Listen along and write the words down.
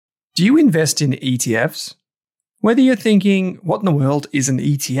Do you invest in ETFs? Whether you're thinking, what in the world is an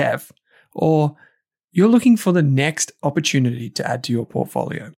ETF? Or you're looking for the next opportunity to add to your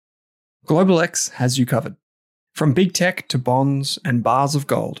portfolio, GlobalX has you covered. From big tech to bonds and bars of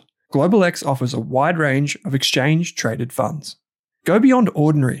gold, GlobalX offers a wide range of exchange-traded funds. Go beyond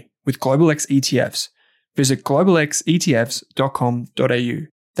ordinary with GlobalX ETFs. Visit globalxetfs.com.au.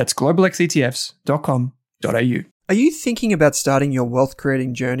 That's globalxetfs.com.au. Are you thinking about starting your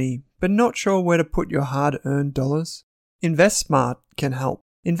wealth-creating journey, but not sure where to put your hard-earned dollars? InvestSmart can help.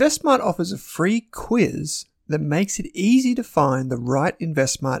 InvestSmart offers a free quiz that makes it easy to find the right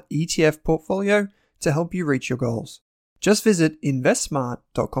InvestSmart ETF portfolio to help you reach your goals. Just visit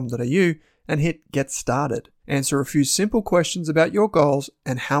investsmart.com.au and hit Get Started. Answer a few simple questions about your goals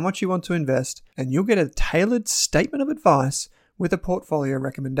and how much you want to invest, and you'll get a tailored statement of advice with a portfolio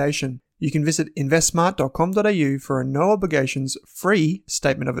recommendation. You can visit investsmart.com.au for a no-obligations free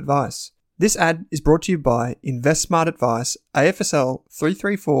statement of advice. This ad is brought to you by InvestSmart Advice, AFSL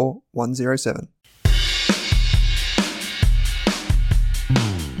 334107.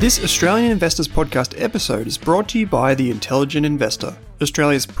 This Australian Investors Podcast episode is brought to you by The Intelligent Investor,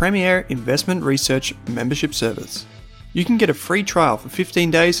 Australia's premier investment research membership service. You can get a free trial for 15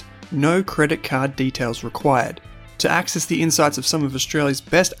 days, no credit card details required. To access the insights of some of Australia's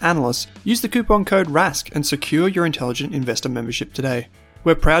best analysts, use the coupon code RASK and secure your Intelligent Investor membership today.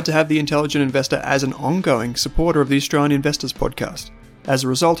 We're proud to have The Intelligent Investor as an ongoing supporter of the Australian Investors Podcast. As a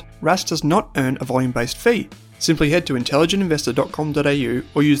result, RASK does not earn a volume-based fee. Simply head to intelligentinvestor.com.au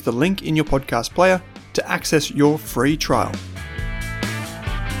or use the link in your podcast player to access your free trial.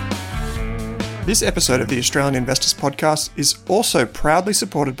 This episode of the Australian Investors Podcast is also proudly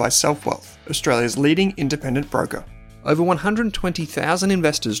supported by SelfWealth, Australia's leading independent broker. Over 120,000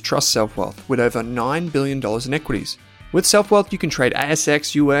 investors trust SelfWealth with over $9 billion in equities. With SelfWealth, you can trade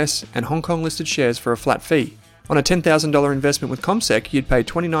ASX, US, and Hong Kong listed shares for a flat fee. On a $10,000 investment with CommSec, you'd pay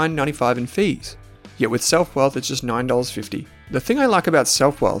 $29.95 in fees. Yet with SelfWealth, it's just $9.50. The thing I like about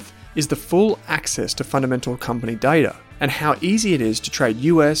SelfWealth is the full access to fundamental company data and how easy it is to trade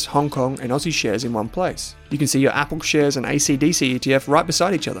US, Hong Kong, and Aussie shares in one place. You can see your Apple shares and ACDC ETF right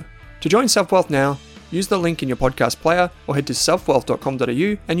beside each other. To join SelfWealth now, use the link in your podcast player or head to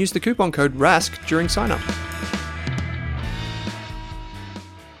selfwealth.com.au and use the coupon code RASK during sign-up.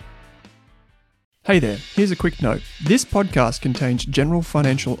 Hey there, here's a quick note. This podcast contains general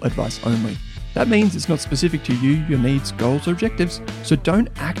financial advice only. That means it's not specific to you, your needs, goals, or objectives, so don't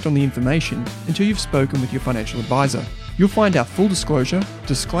act on the information until you've spoken with your financial advisor. You'll find our full disclosure,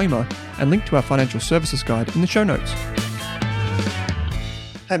 disclaimer, and link to our financial services guide in the show notes.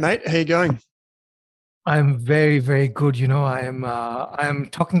 Hey mate, how you going? I'm very, very good. You know, I am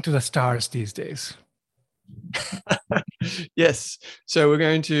talking to the stars these days. Yes. So we're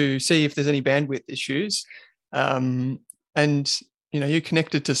going to see if there's any bandwidth issues. And, you know, you're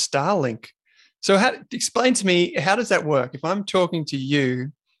connected to Starlink. So explain to me, how does that work? If I'm talking to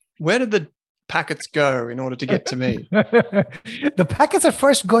you, where do the packets go in order to get to me? The packets are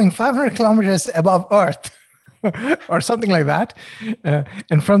first going 500 kilometers above Earth or something like that.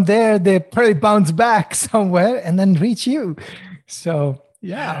 And from there, they probably bounce back somewhere and then reach you. So,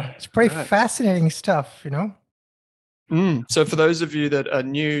 yeah, it's pretty fascinating stuff, you know? So for those of you that are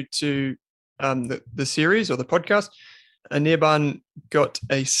new to the series or the podcast, Anirban got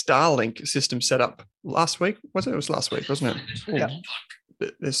a Starlink system set up last week. Was it? It was last week, wasn't it? Yeah.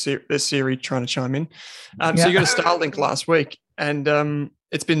 There's Siri trying to chime in. So you got a Starlink last week, and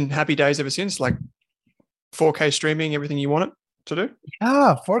it's been happy days ever since, like 4K streaming, everything you want it to do.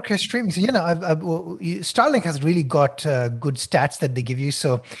 Yeah, 4K streaming. So, you know, Starlink has really got good stats that they give you.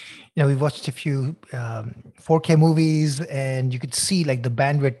 So, you know, we watched a few 4K movies, and you could see like the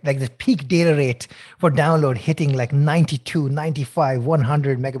bandwidth, like the peak data rate for download hitting like 92, 95,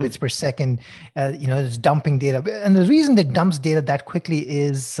 100 megabits per second. You know, it's dumping data. And the reason it dumps data that quickly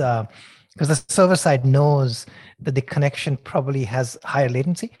is because the server side knows that the connection probably has higher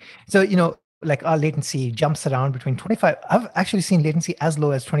latency. So, you know, like our latency jumps around between 25. I've actually seen latency as low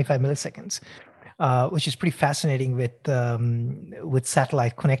as 25 milliseconds. Which is pretty fascinating with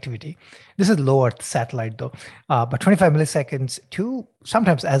satellite connectivity. This is low Earth satellite though, but 25 milliseconds to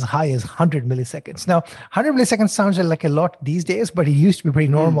sometimes as high as 100 milliseconds. Now, 100 milliseconds sounds like a lot these days, but it used to be pretty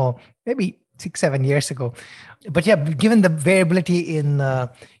normal, maybe 6-7 years ago. But yeah, given the variability in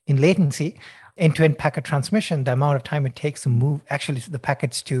latency, end-to-end packet transmission, the amount of time it takes to move, actually the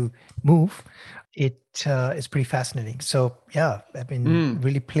packets to move, it is pretty fascinating. So yeah, I've been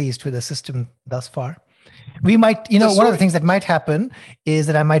really pleased with the system thus far. We might, one of the things that might happen is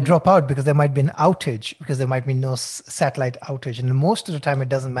that I might drop out because there might be an outage, because there might be no satellite outage. And most of the time it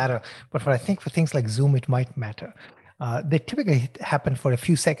doesn't matter. But I think for things like Zoom, it might matter. They typically happen for a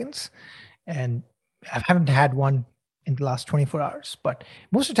few seconds. And I haven't had one in the last 24 hours, but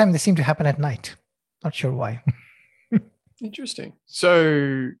most of the time they seem to happen at night. Not sure why. Interesting.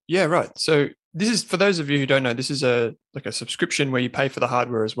 So yeah, right. So this is, for those of you who don't know, this is a subscription where you pay for the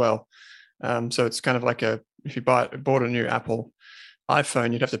hardware as well. So it's kind of like if you bought a new Apple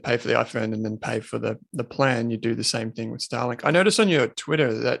iPhone, you'd have to pay for the iPhone and then pay for the plan. You do the same thing with Starlink. I noticed on your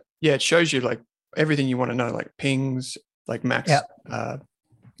Twitter that, it shows you like everything you want to know, like pings, like max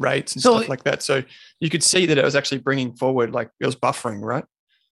rates and stuff like that. So you could see that it was actually bringing forward, like it was buffering, right?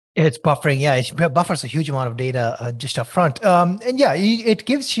 It's buffering. Yeah, it buffers a huge amount of data just up front. It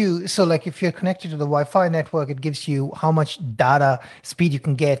gives you, so like if you're connected to the Wi-Fi network, it gives you how much data speed you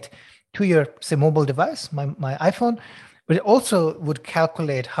can get to your, say, mobile device, my iPhone, but it also would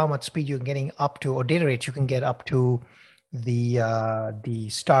calculate how much speed you're getting up to, or data rate you can get up to the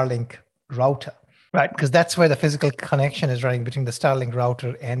Starlink router, right? Because that's where the physical connection is running between the Starlink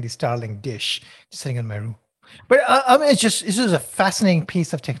router and the Starlink dish sitting in my room. But it's just a fascinating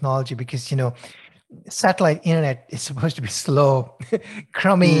piece of technology because, satellite internet is supposed to be slow,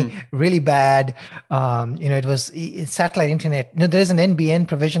 crummy, really bad. It was satellite internet. There's an NBN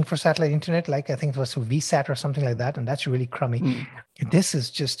provision for satellite internet, like I think it was for VSAT or something like that, and that's really crummy. This is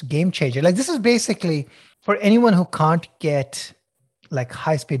just game changer. Like this is basically for anyone who can't get like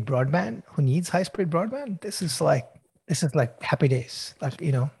high-speed broadband, who needs high-speed broadband. This is like happy days. Like,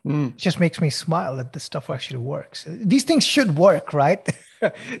 it just makes me smile that this stuff actually works. These things should work, right?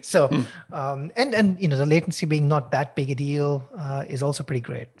 So, and the latency being not that big a deal is also pretty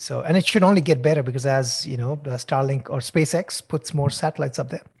great. So, and it should only get better because as the Starlink or SpaceX puts more satellites up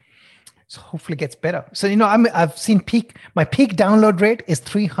there, so hopefully it gets better. So, I've seen my peak download rate is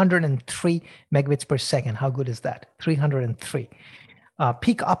 303 megabits per second. How good is that? 303.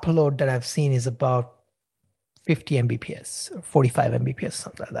 Peak upload that I've seen is about 50 Mbps, 45 Mbps,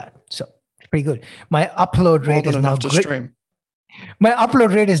 something like that. So it's pretty good. My upload rate is now great. Stream. My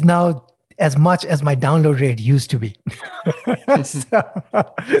upload rate is now as much as my download rate used to be.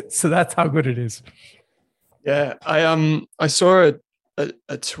 So that's how good it is. Yeah, I saw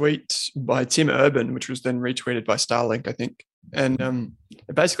a tweet by Tim Urban, which was then retweeted by Starlink, I think, and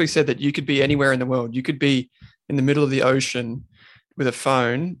it basically said that you could be anywhere in the world. You could be in the middle of the ocean with a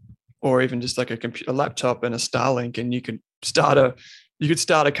phone, or even just like a laptop and a Starlink, and you could start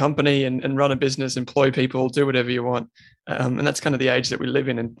a company and run a business, employ people, do whatever you want. And that's kind of the age that we live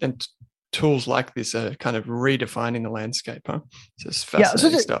in. And tools like this are kind of redefining the landscape, huh? So it's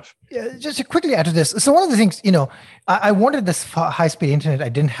fascinating stuff. Just to quickly add to this. So one of the things, I wanted this high-speed internet. I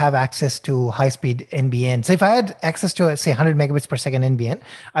didn't have access to high-speed NBN. So if I had access to, say, 100 megabits per second NBN,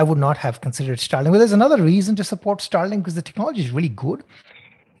 I would not have considered Starlink. But there's another reason to support Starlink because the technology is really good.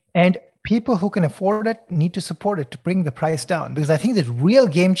 And people who can afford it need to support it to bring the price down. Because I think the real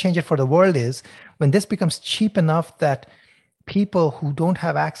game changer for the world is when this becomes cheap enough that people who don't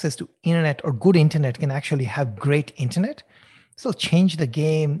have access to internet or good internet can actually have great internet. This will change the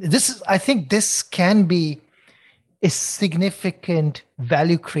game. I think this can be a significant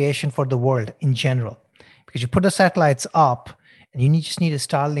value creation for the world in general. Because you put the satellites up and you just need a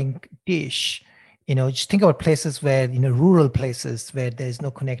Starlink dish. Just think about places where, rural places where there's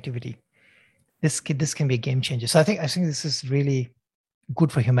no connectivity. This can be a game changer. So I think this is really good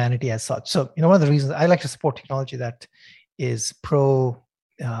for humanity as such. So, one of the reasons I like to support technology that is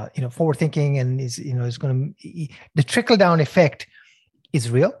forward thinking and is going to, the trickle down effect is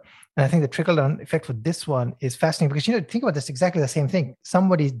real. And I think the trickle down effect for this one is fascinating because, think about this, exactly the same thing.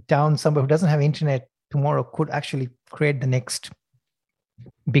 Somebody who doesn't have internet tomorrow could actually create the next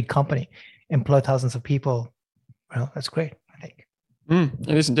big company, employ thousands of people. Well, that's great, I think.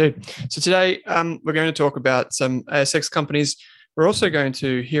 It is indeed. So today we're going to talk about some ASX companies. We're also going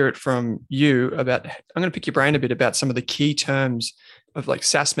to hear it from you about, I'm going to pick your brain a bit about some of the key terms of like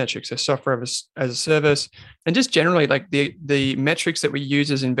SaaS metrics, so software as a service, and just generally like the metrics that we use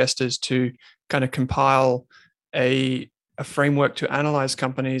as investors to kind of compile a framework to analyze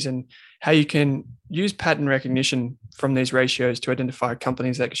companies and how you can use pattern recognition from these ratios to identify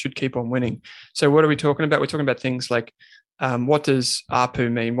companies that should keep on winning. So what are we talking about? We're talking about things like what does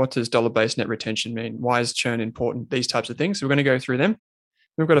ARPU mean? What does dollar-based net retention mean? Why is churn important? These types of things. So we're going to go through them.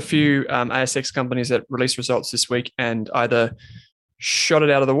 We've got a few ASX companies that released results this week and either shot it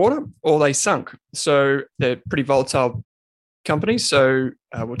out of the water or they sunk. So they're pretty volatile companies. So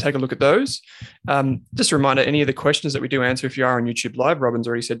we'll take a look at those. Just a reminder, any of the questions that we do answer, if you are on YouTube Live, Robin's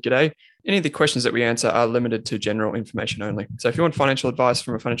already said g'day. Any of the questions that we answer are limited to general information only. So if you want financial advice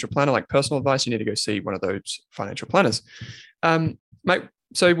from a financial planner, like personal advice, you need to go see one of those financial planners. Mate,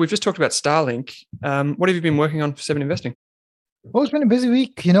 so we've just talked about Starlink. What have you been working on for Seven Investing? Well, it's been a busy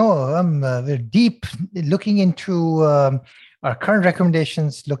week. We're deep looking into our current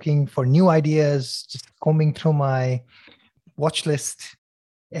recommendations, looking for new ideas, just combing through my watch list.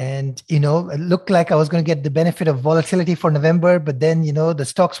 And, it looked like I was going to get the benefit of volatility for November, but then, the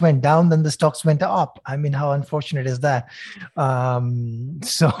stocks went down, then the stocks went up. I mean, how unfortunate is that?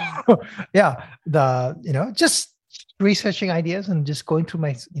 Just researching ideas and just going through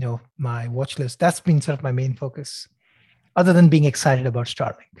my, my watch list. That's been sort of my main focus, other than being excited about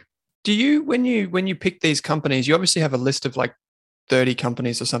Starlink. Do you, when you pick these companies, you obviously have a list of like 30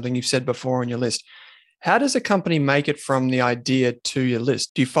 companies or something you've said before on your list. How does a company make it from the idea to your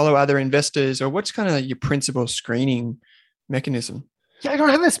list? Do you follow other investors, or what's kind of your principal screening mechanism? Yeah, I don't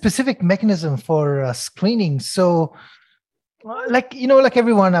have a specific mechanism for screening. So like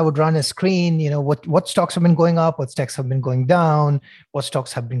everyone, I would run a screen, what stocks have been going up, what stocks have been going down, what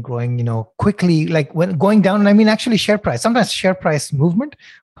stocks have been growing, quickly, like when going down, I mean, actually share price, sometimes share price movement,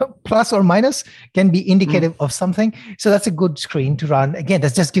 plus or minus, can be indicative of something. So that's a good screen to run. Again,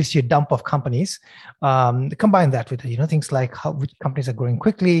 that just gives you a dump of companies. Combine that with, things like which companies are growing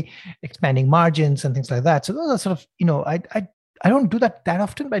quickly, expanding margins and things like that. So those are sort of, I don't do that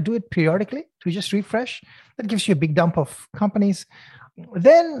often, but I do it periodically to just refresh. That gives you a big dump of companies.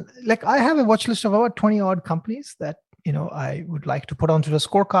 Then, I have a watch list of about 20 odd companies that, I would like to put onto the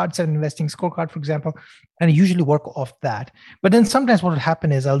scorecard, set an investing scorecard, for example, and I usually work off that. But then sometimes what would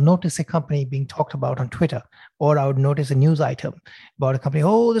happen is I'll notice a company being talked about on Twitter, or I would notice a news item about a company.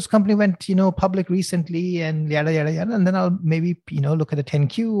 Oh, this company went, public recently and yada, yada, yada. And then I'll maybe, look at the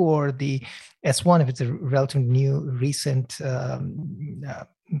 10Q or the S1 if it's a relatively new, recent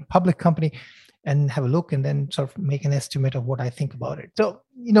public company, and have a look and then sort of make an estimate of what I think about it. So,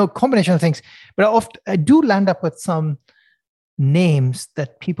 combination of things. But I do land up with some names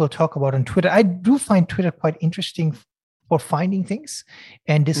that people talk about on Twitter. I do find Twitter quite interesting for finding things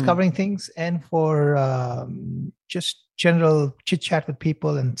and discovering things, and for just general chit chat with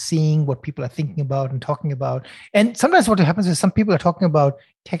people and seeing what people are thinking about and talking about. And sometimes what happens is some people are talking about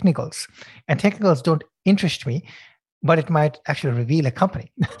technicals, and technicals don't interest me, but it might actually reveal a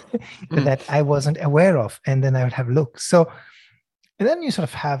company that I wasn't aware of. And then I would have a look. So, and then you sort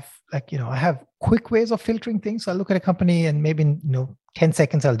of have I have quick ways of filtering things. So I'll look at a company and maybe in 10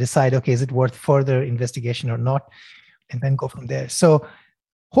 seconds, I'll decide, okay, is it worth further investigation or not? And then go from there. So a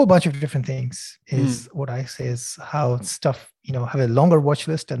whole bunch of different things is what I say is how stuff, have a longer watch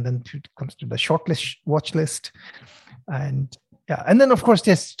list, and then it comes to the short list watch list. And yeah. And then of course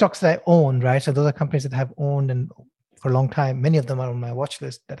there's stocks that I own, right? So those are companies that I have owned and for a long time. Many of them are on my watch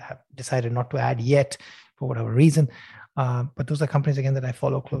list that I have decided not to add yet for whatever reason. But those are companies, again, that I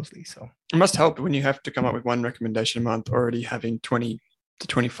follow closely. So it must help when you have to come up with one recommendation a month, already having 20 to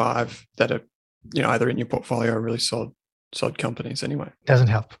 25 that are, either in your portfolio or really solid companies anyway. Doesn't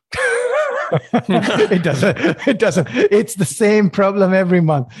help. It doesn't. It's the same problem every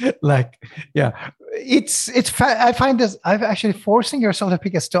month. I find this, I've actually forcing yourself to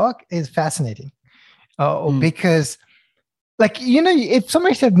pick a stock is fascinating. Because if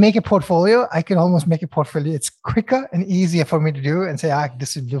somebody said make a portfolio, I can almost make a portfolio. It's quicker and easier for me to do and say,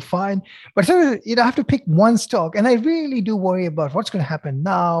 this will do fine. But I have to pick one stock, and I really do worry about what's going to happen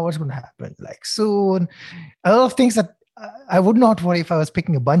now, what's going to happen soon. A lot of things that I would not worry if I was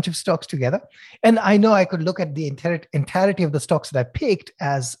picking a bunch of stocks together. And I know I could look at the entirety of the stocks that I picked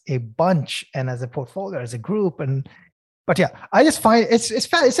as a bunch and as a portfolio, as a group. But yeah, I just find it's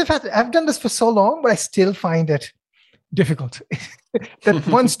a fact. I've done this for so long, but I still find it difficult. That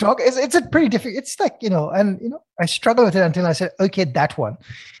one stock it's a pretty difficult. It's I struggle with it until I said, okay, that one.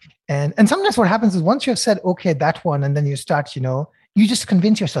 And sometimes what happens is once you have said, okay, that one, and then you start, you just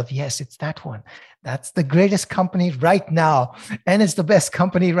convince yourself, yes, it's that one. That's the greatest company right now. And it's the best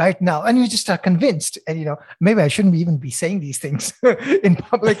company right now. And you just are convinced. And, maybe I shouldn't even be saying these things in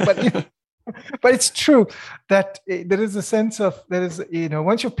public, but but it's true that there is a sense of,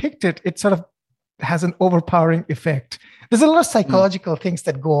 once you picked it, it sort of has an overpowering effect. There's a lot of psychological things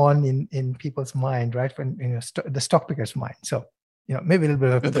that go on in people's mind, right? When the stock picker's mind. So, maybe a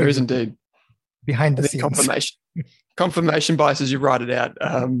little bit of there is indeed behind the scenes. Confirmation bias as you write it out.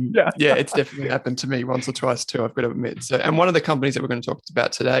 It's definitely happened to me once or twice too, I've got to admit. So, and one of the companies that we're going to talk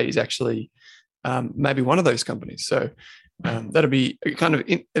about today is actually maybe one of those companies. So That'll be kind of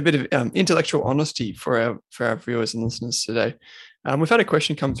a bit of intellectual honesty for our viewers and listeners today. We've had a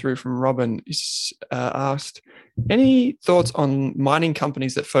question come through from Robin. He's asked, any thoughts on mining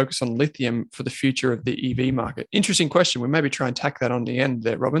companies that focus on lithium for the future of the EV market? Interesting question. We'll maybe try and tack that on the end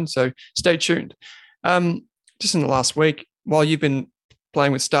there, Robin. So stay tuned. Just in the last week, while you've been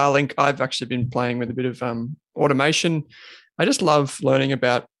playing with Starlink, I've actually been playing with a bit of automation. I just love learning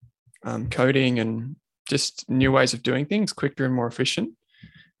about coding and just new ways of doing things, quicker and more efficient.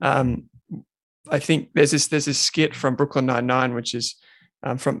 I think there's this skit from Brooklyn Nine-Nine, which is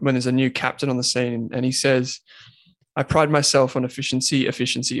from when there's a new captain on the scene, and he says, "I pride myself on efficiency,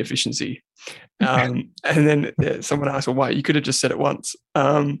 efficiency, efficiency." And then someone asks, "Well, why? You could have just said it once."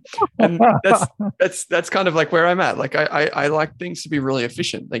 And that's kind of like where I'm at. Like I like things to be really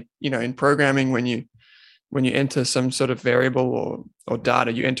efficient. Like, in programming, when you enter some sort of variable or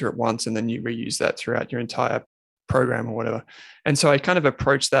data, you enter it once and then you reuse that throughout your entire program or whatever. And so I kind of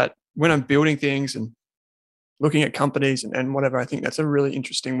approach that when I'm building things and looking at companies and whatever. I think that's a really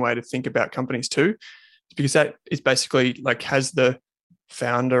interesting way to think about companies too, because that is basically like, has the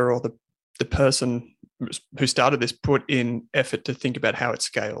founder or the person who started this put in effort to think about how it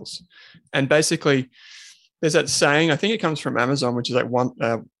scales. And basically there's that saying, I think it comes from Amazon, which is like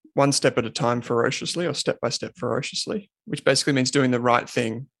one step at a time ferociously, or step by step ferociously, which basically means doing the right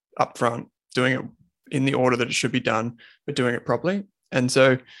thing up front, doing it in the order that it should be done, but doing it properly. And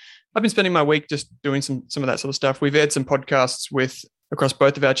so I've been spending my week just doing some of that sort of stuff. We've aired some podcasts across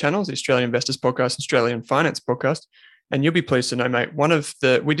both of our channels, the Australian Investors Podcast, Australian Finance Podcast. And you'll be pleased to know, mate,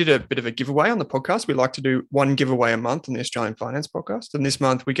 we did a bit of a giveaway on the podcast. We like to do one giveaway a month on the Australian Finance Podcast. And this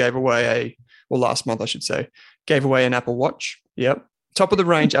month we gave away last month, I should say, gave away an Apple Watch. Yep. Top of the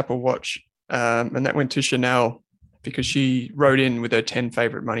range Apple Watch. And that went to Chanel because she wrote in with her 10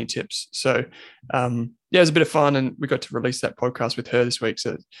 favorite money tips. So it was a bit of fun, and we got to release that podcast with her this week.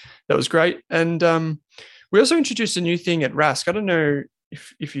 So that was great. And we also introduced a new thing at Rask. I don't know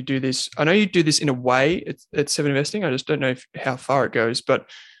if you do this. I know you do this in a way at Seven Investing. I just don't know how far it goes. But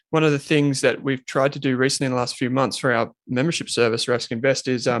one of the things that we've tried to do recently in the last few months for our membership service, Rask Invest,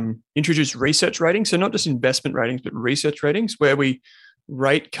 is introduce research ratings. So not just investment ratings, but research ratings, where we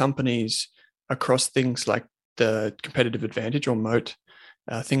rate companies across things like the competitive advantage or moat,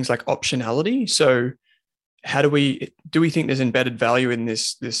 things like optionality. So how do we think there's embedded value in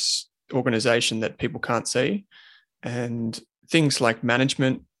this organization that people can't see? And things like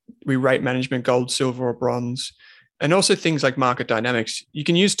management, we rate management gold, silver, or bronze. And also things like market dynamics. You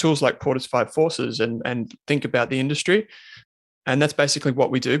can use tools like Porter's Five Forces and think about the industry. And that's basically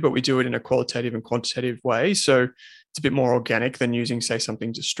what we do, but we do it in a qualitative and quantitative way. So it's a bit more organic than using, say,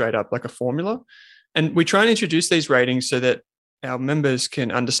 something just straight up like a formula. And we try and introduce these ratings so that our members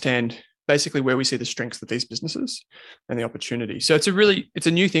can understand basically where we see the strengths of these businesses and the opportunity. So it's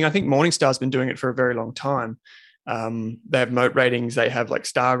a new thing. I think Morningstar's been doing it for a very long time. They have moat ratings, they have like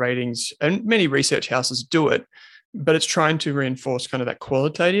star ratings, and many research houses do it, but it's trying to reinforce kind of that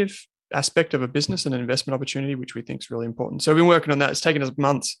qualitative aspect of a business and an investment opportunity, which we think is really important. So we've been working on that. It's taken us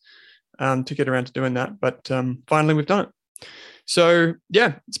months to get around to doing that, but finally we've done it. So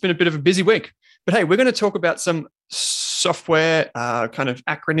yeah, it's been a bit of a busy week. But hey, we're going to talk about some software kind of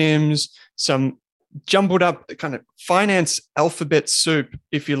acronyms, some jumbled up kind of finance alphabet soup,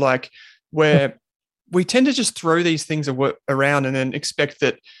 if you like, where we tend to just throw these things around and then expect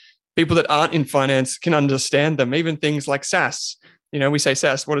that people that aren't in finance can understand them. Even things like SaaS. We say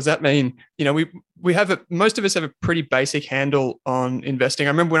SaaS, what does that mean? We have most of us have a pretty basic handle on investing.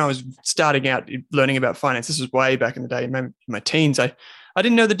 I remember when I was starting out learning about finance, this was way back in the day, in my teens, I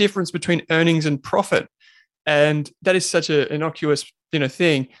didn't know the difference between earnings and profit. And that is such an innocuous,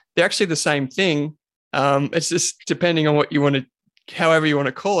 thing. They're actually the same thing. It's just depending on what you want to, however you want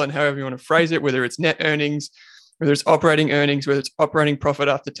to call it, and however you want to phrase it, whether it's net earnings, whether it's operating earnings, whether it's operating profit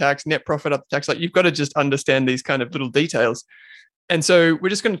after tax, net profit after tax. Like, you've got to just understand these kind of little details. And so we're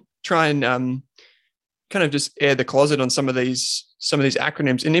just going to try and kind of just air the closet on some of these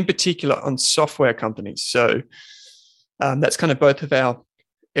acronyms, and in particular on software companies. So that's kind of both of our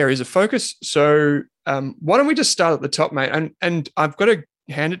areas of focus. So why don't we just start at the top, mate? And I've got to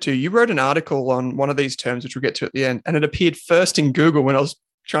hand it to you. You wrote an article on one of these terms, which we'll get to at the end, and it appeared first in Google when I was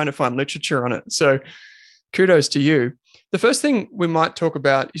trying to find literature on it. So kudos to you. The first thing we might talk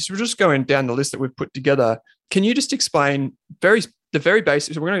about is we're just going down the list that we've put together. Can you just explain the very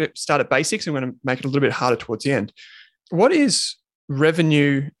basics? So we're going to start at basics and we're going to make it a little bit harder towards the end. What is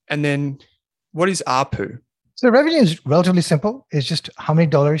revenue, and then what is ARPU? So revenue is relatively simple. It's just how many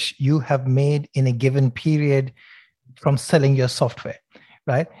dollars you have made in a given period from selling your software,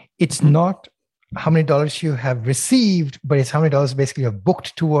 right? It's not how many dollars you have received, but it's how many dollars basically you have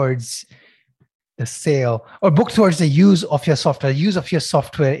booked towards the sale or booked towards the use of your software. The use of your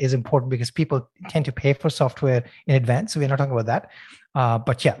software is important because people tend to pay for software in advance. So we're not talking about that.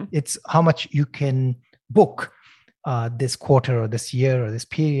 But yeah, it's how much you can book this quarter or this year or this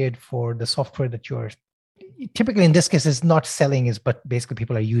period for the software that you're typically, in this case, is not selling, but basically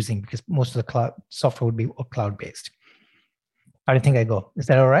people are using, because most of the cloud software would be cloud-based. How do you think I go? Is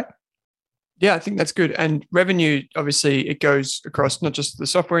that all right? Yeah, I think that's good. And revenue, obviously, it goes across not just the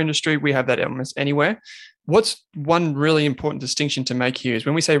software industry. We have that almost anywhere. What's one really important distinction to make here is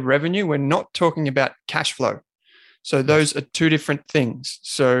when we say revenue, we're not talking about cash flow. So those are two different things.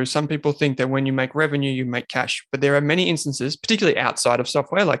 So some people think that when you make revenue, you make cash. But there are many instances, particularly outside of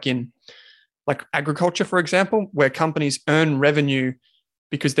software, like agriculture, for example, where companies earn revenue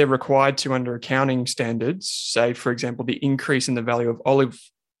because they're required to under accounting standards, say, for example, the increase in the value of olive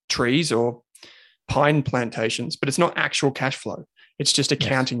trees or pine plantations, but it's not actual cash flow. It's just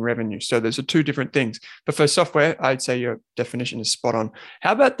accounting revenue. So those are two different things. But for software, I'd say your definition is spot on.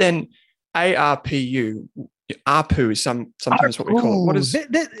 How about then ARPU? ARPU is sometimes what we call it. What is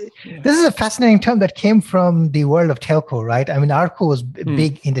this is a fascinating term that came from the world of telco, right? I mean, ARPU was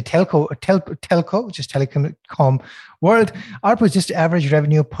big in the telco, which is telecom world. ARPU is just average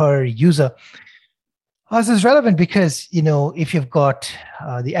revenue per user. This is relevant because, if you've got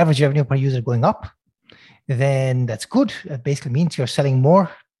the average revenue per user going up, then that's good. It basically means you're selling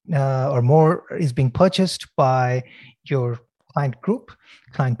more or more is being purchased by your client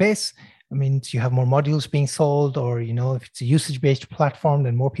base. It means you have more modules being sold, or, if it's a usage-based platform,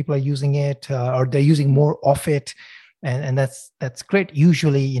 then more people are using it or they're using more of it. And that's great.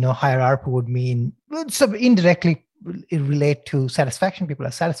 Usually, higher ARPU would mean indirectly relate to satisfaction. People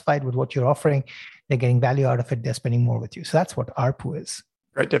are satisfied with what you're offering. They're getting value out of it. They're spending more with you. So that's what ARPU is.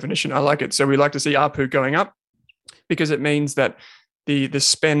 Great definition. I like it. So we like to see ARPU going up because it means that the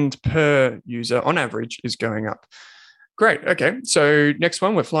spend per user on average is going up. Great. Okay. So next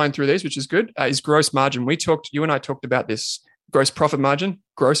one, we're flying through these, which is good, is gross margin. You and I talked about this gross profit margin,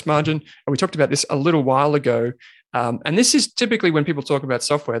 gross margin, and we talked about this a little while ago. And this is typically when people talk about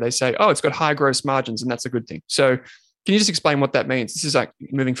software, they say, oh, it's got high gross margins, and that's a good thing. So can you just explain what that means? This is like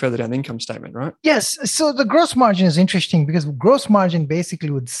moving further down the income statement, right? Yes. So the gross margin is interesting because gross margin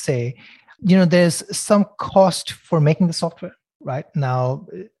basically would say, there's some cost for making the software, right? Now,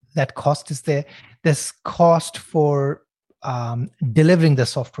 that cost is there. There's cost for delivering the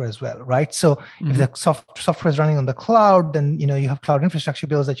software as well, right? So if the software is running on the cloud, then, you have cloud infrastructure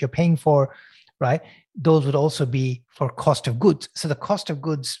bills that you're paying for, right? Those would also be for cost of goods. So the cost of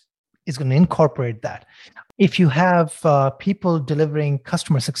goods is going to incorporate that. If you have people delivering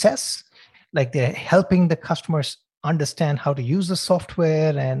customer success, like they're helping the customers understand how to use the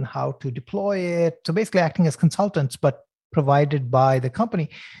software and how to deploy it, so basically acting as consultants, but provided by the company,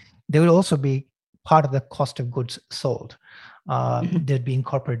 they will also be part of the cost of goods sold. They'd be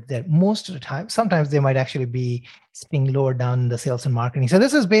incorporated there most of the time. Sometimes they might actually be sitting lower down in the sales and marketing. So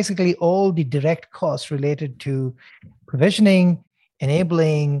this is basically all the direct costs related to provisioning,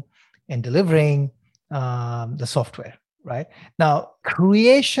 enabling, and delivering the software, right? Now,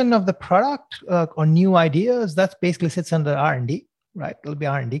 creation of the product or new ideas, that basically sits under R&D, right? It'll be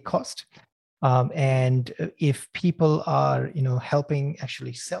R&D cost. And if people are, helping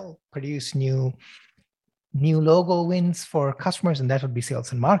actually produce new logo wins for customers, and that would be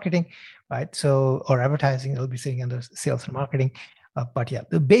sales and marketing, right? So, or advertising, it'll be sitting under sales and marketing. But yeah,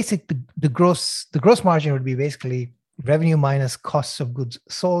 the gross margin would be basically revenue minus costs of goods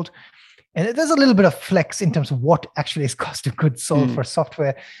sold. And there's a little bit of flex in terms of what actually is cost of goods sold for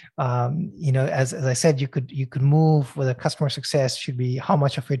software. As I said, you could move whether customer success should be, how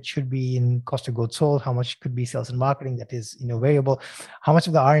much of it should be in cost of goods sold, how much could be sales and marketing, that is, variable. How much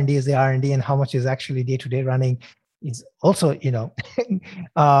of the R&D is the R&D, and how much is actually day-to-day running is also, a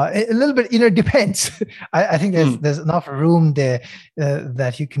little bit, depends. I think there's enough room there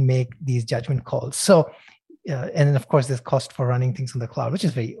that you can make these judgment calls. So, and then of course there's cost for running things on the cloud, which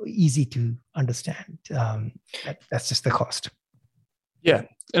is very easy to understand. That's just the cost. Yeah,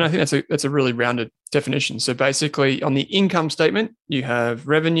 and I think that's a really rounded definition. So basically, on the income statement, you have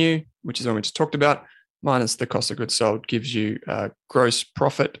revenue, which is what we just talked about, minus the cost of goods sold, gives you gross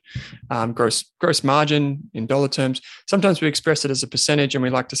profit, gross margin in dollar terms. Sometimes we express it as a percentage, and we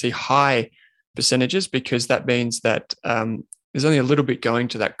like to see high percentages because that means that there's only a little bit going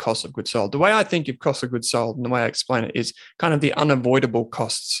to that cost of goods sold. The way I think of cost of goods sold and the way I explain it is kind of the unavoidable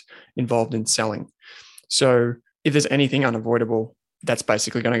costs involved in selling. So if there's anything unavoidable, that's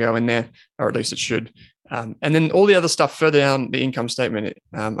basically going to go in there, or at least it should. And then all the other stuff further down the income statement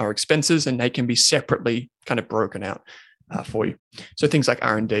are expenses, and they can be separately kind of broken out for you. So things like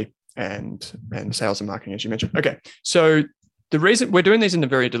R&D and sales and marketing, as you mentioned. Okay, so the reason we're doing these in a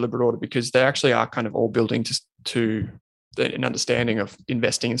very deliberate order because they actually are kind of all building to an understanding of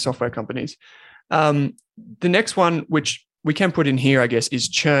investing in software companies. The next one, which we can put in here, I guess, is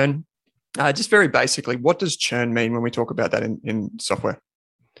churn. Just very basically, what does churn mean when we talk about that in software?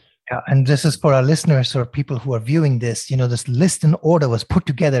 Yeah, and this is for our listeners or people who are viewing this. This list and order was put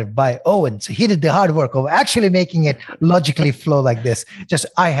together by Owen. So he did the hard work of actually making it logically flow like this. Just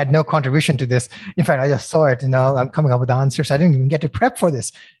I had no contribution to this. In fact, I just saw it. I'm coming up with the answers. I didn't even get to prep for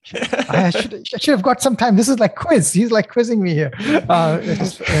this. I should have got some time. This is like quiz. He's like quizzing me here.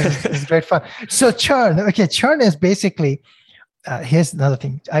 It's great fun. So churn. Okay, churn is basically. Here's another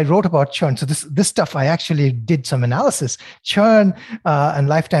thing. I wrote about churn. So this stuff, I actually did some analysis. Churn and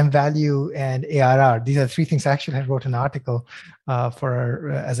lifetime value and ARR. These are three things. Actually, I wrote an article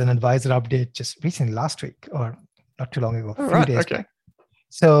as an advisor update just recently, last week or not too long ago. A few days back.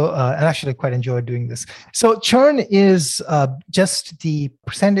 So and actually quite enjoyed doing this. So churn is just the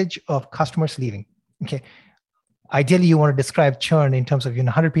percentage of customers leaving. Okay. Ideally, you want to describe churn in terms of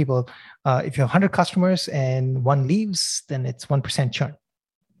 100 people. If you have 100 customers and one leaves, then it's 1% churn,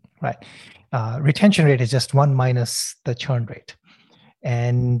 right? Retention rate is just 1 minus the churn rate.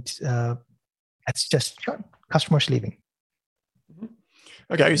 And that's just churn, customers leaving.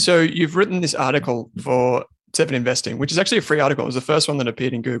 Okay, so you've written this article for 7 Investing, which is actually a free article. It was the first one that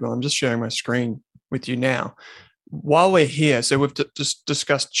appeared in Google. I'm just sharing my screen with you now. While we're here, so we've just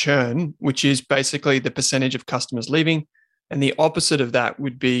discussed churn, which is basically the percentage of customers leaving. And the opposite of that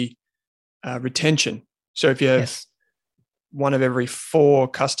would be retention. So if you have one of every 4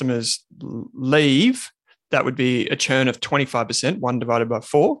 customers leave, that would be a churn of 25%, 1 divided by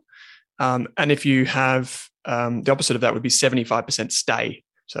 4. And if you have the opposite of that would be 75% stay.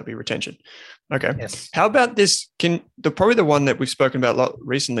 So that'd be retention. Okay. Yes. How about this? Probably the one that we've spoken about a lot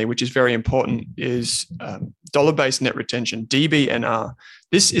recently, which is very important, is dollar-based net retention, DBNR.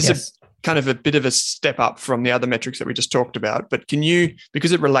 This is a kind of a bit of a step up from the other metrics that we just talked about. But can you,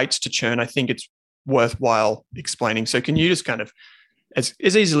 because it relates to churn, I think it's worthwhile explaining. So can you just kind of, as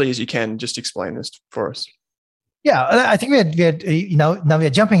easily as you can, just explain this for us? Yeah, I think now we're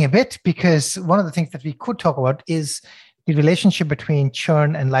jumping a bit because one of the things that we could talk about is the relationship between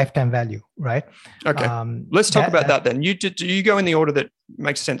churn and lifetime value, right? Okay, let's talk about that then. Do you go in the order that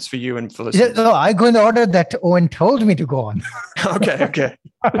makes sense for you and for listeners? No, I go in the order that Owen told me to go on. Okay.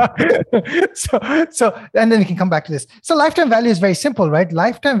 So, and then we can come back to this. So lifetime value is very simple, right?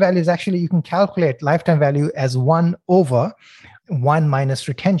 Lifetime value is actually, you can calculate lifetime value as 1 over 1 minus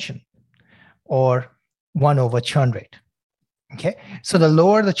retention, or 1 over churn rate. Okay, so the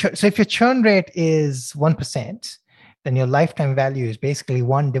lower the churn, so if your churn rate is 1%, then your lifetime value is basically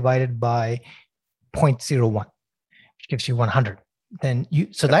 1 divided by 0.01, which gives you 100.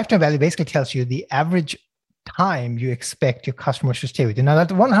 So lifetime value basically tells you the average time you expect your customers to stay with you. Now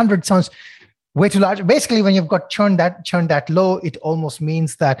that 100 sounds way too large. Basically, when you've got churn that low, it almost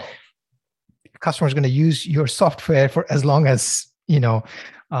means that the customer is going to use your software for as long as your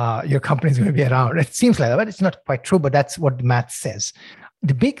company is going to be around. It seems like that, but it's not quite true. But that's what the math says.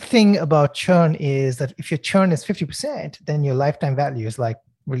 The big thing about churn is that if your churn is 50%, then your lifetime value is like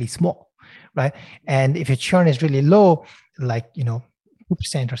really small, right? And if your churn is really low, like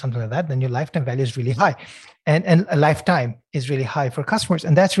 2% or something like that, then your lifetime value is really high, and a lifetime is really high for customers,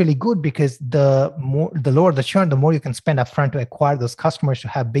 and that's really good because the lower the churn, the more you can spend upfront to acquire those customers to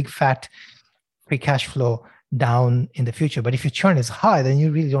have big fat free cash flow down in the future. But if your churn is high, then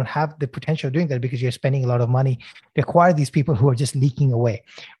you really don't have the potential of doing that because you're spending a lot of money to acquire these people who are just leaking away,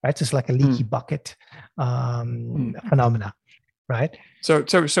 right? So it's like a leaky bucket phenomena, right? So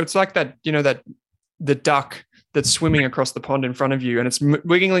it's like that, that the duck that's swimming across the pond in front of you, and it's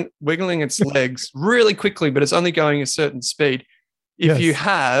wiggling its legs really quickly, but it's only going a certain speed. If you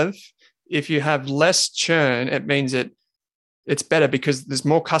have less churn, it means it's better because there's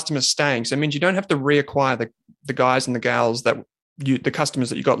more customers staying. So it means you don't have to reacquire the guys and the gals the customers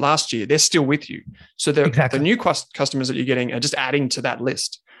that you got last year. They're still with you. So the new customers that you're getting are just adding to that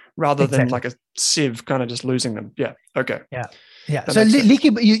list rather than like a sieve kind of just losing them. Yeah. Okay. Yeah. So leaky,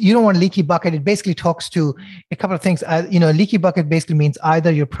 you don't want a leaky bucket. It basically talks to a couple of things. Leaky bucket basically means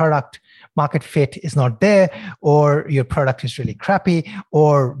either your product market fit is not there, or your product is really crappy,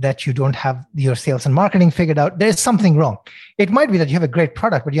 or that you don't have your sales and marketing figured out. There's something wrong. It might be that you have a great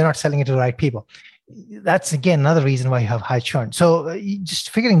product, but you're not selling it to the right people. that's again another reason why you have high churn. So just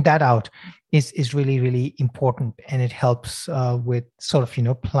figuring that out is really, really important, and it helps with sort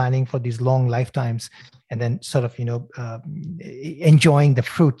of planning for these long lifetimes, and then sort of enjoying the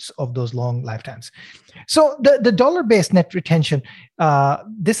fruits of those long lifetimes. So the dollar-based net retention,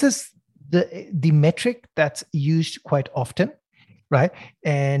 this is the metric that's used quite often, right?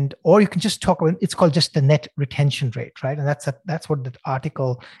 And or you can just talk about, it's called just the net retention rate, right? And that's what the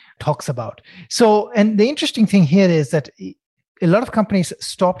article talks about. So, and the interesting thing here is that a lot of companies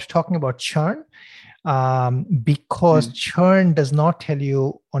stopped talking about churn because churn does not tell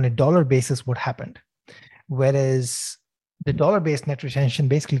you on a dollar basis what happened. Whereas the dollar-based net retention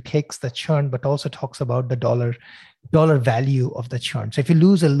basically takes the churn, but also talks about the dollar value of the churn. So if you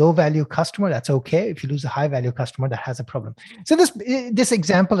lose a low-value customer, that's okay. If you lose a high-value customer, that has a problem. So this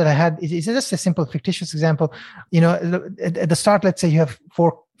example that I had is just a simple fictitious example. At the start, let's say you have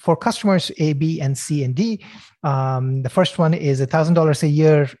four customers, A, B, and C, and D. The first one is $1,000 a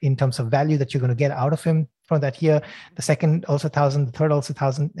year in terms of value that you're going to get out of him from that year. The second also 1,000, the third also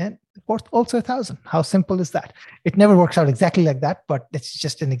 1,000, and the fourth also 1,000. How simple is that? It never works out exactly like that, but it's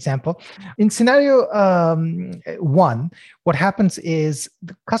just an example. In scenario 1, what happens is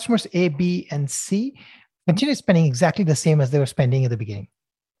the customers A, B, and C continue spending exactly the same as they were spending at the beginning,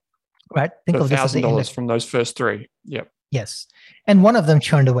 right? Think of $1,000 from those first 3. Yep. Yes. And one of them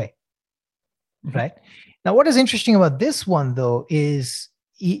churned away, right? Now, what is interesting about this one, though, is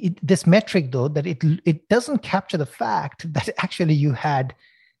this metric, though, that it doesn't capture the fact that actually you had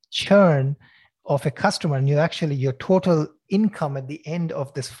churn of a customer, and your total income at the end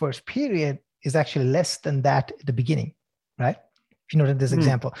of this first period is actually less than that at the beginning, right? If you noted this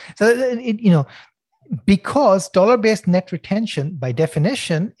example. So, because dollar-based net retention, by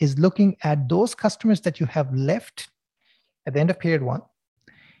definition, is looking at those customers that you have left at the end of period 1,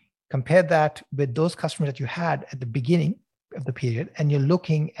 compare that with those customers that you had at the beginning of the period, and you're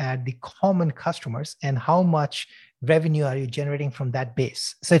looking at the common customers and how much revenue are you generating from that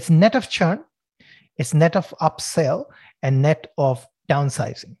base. So it's net of churn, it's net of upsell, and net of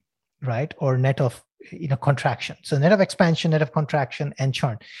downsizing, right? Or net of contraction. So net of expansion, net of contraction, and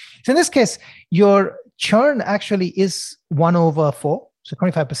churn. So in this case, your churn actually is 1/4, so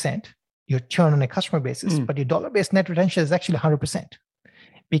 25%. Your churn on a customer basis, but your dollar-based net retention is actually 100%,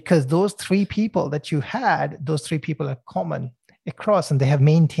 because those 3 people that you had, those 3 people are common across, and they have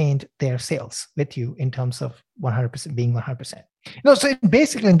maintained their sales with you in terms of 100% being 100%. So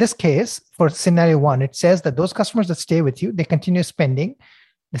basically in this case, for scenario 1, it says that those customers that stay with you, they continue spending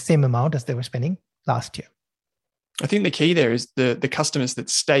the same amount as they were spending last year. I think the key there is the customers that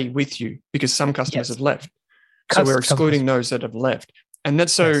stay with you, because some customers have left. So we're excluding those that have left. And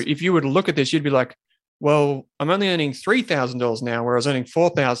that's so if you were to look at this, you'd be like, well, I'm only earning $3,000 now, where I was earning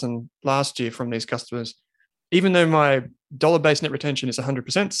 $4,000 last year from these customers. Even though my dollar-based net retention is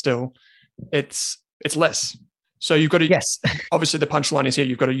 100% still, it's less. So you've got to, obviously the punchline is here,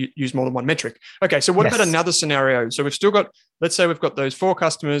 you've got to use more than one metric. Okay, so what about another scenario? So we've still got, let's say we've got those 4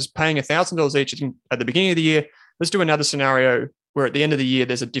 customers paying $1,000 each at the beginning of the year. Let's do another scenario where at the end of the year,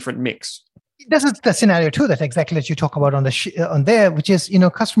 there's a different mix. This is the scenario 2 that you talk about on there, which is,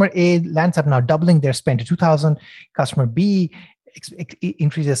 customer A lands up now doubling their spend to 2,000. Customer B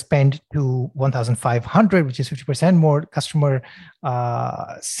increases spend to 1,500, which is 50% more. Customer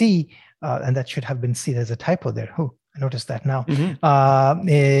C, and that should have been seen as a typo there. Oh, I noticed that now.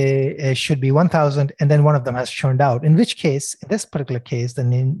 It should be 1,000, and then one of them has churned out. In which case, in this particular case,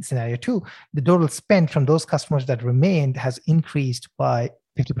 then in scenario 2, the total spend from those customers that remained has increased by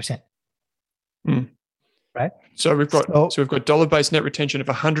 50%. Right. So we've got dollar-based net retention of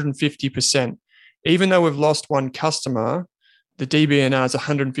 150%. Even though we've lost one customer, the DBNR is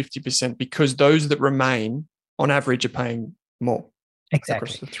 150% because those that remain on average are paying more. Exactly.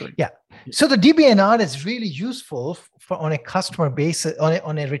 Across the 3. Yeah. So the DBNR is really useful on a customer basis,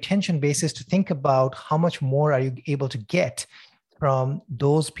 on a retention basis, to think about how much more are you able to get from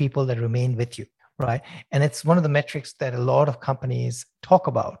those people that remain with you, right? And it's one of the metrics that a lot of companies talk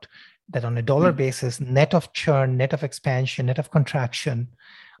about, that on a dollar basis, net of churn, net of expansion, net of contraction,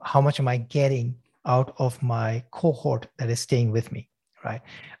 how much am I getting out of my cohort that is staying with me, right?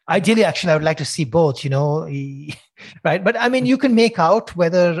 Ideally, actually, I would like to see both, right? But I mean, you can make out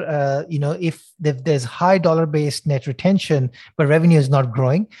whether, if there's high dollar-based net retention, but revenue is not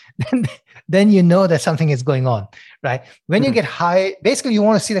growing, then you know that something is going on, right? When you get high, basically, you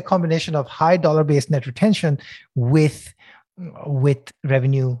want to see the combination of high dollar-based net retention with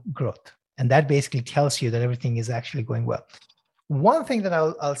revenue growth. And that basically tells you that everything is actually going well. One thing that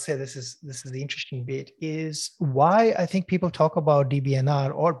I'll say, this is the interesting bit, is why I think people talk about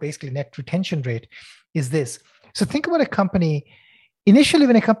DBNR, or basically net retention rate, is this. So think about a company. Initially,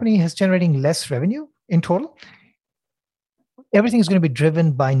 when a company is generating less revenue in total, everything is going to be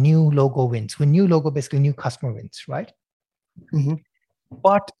driven by new logo wins. When new logo, basically new customer wins, right? Mm-hmm.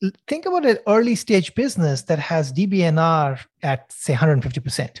 But think about an early stage business that has DBNR at, say,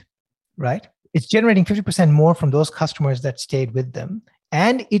 150%, right? It's generating 50% more from those customers that stayed with them,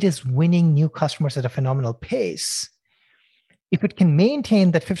 and it is winning new customers at a phenomenal pace. If it can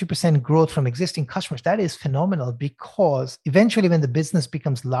maintain that 50% growth from existing customers, that is phenomenal, because eventually when the business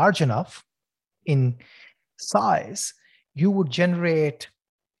becomes large enough in size, you would generate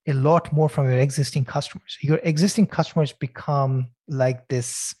a lot more from your existing customers. Your existing customers become like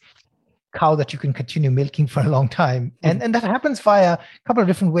this cow that you can continue milking for a long time. And that happens via a couple of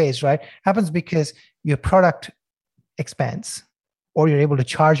different ways, right? Happens because your product expands, or you're able to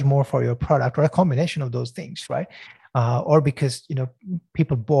charge more for your product, or a combination of those things, right? Or because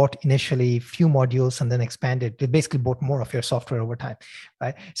people bought initially few modules and then expanded. They basically bought more of your software over time,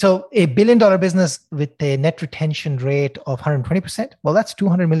 right? So $1 billion business with a net retention rate of 120%, well, that's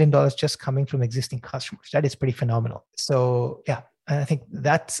 $200 million just coming from existing customers. That is pretty phenomenal. So yeah, I think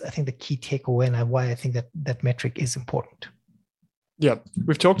that's the key takeaway, and why I think that metric is important. Yeah,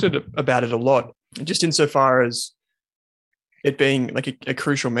 we've talked about it a lot, just insofar as it being like a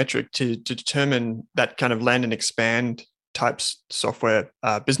crucial metric to determine that kind of land and expand types software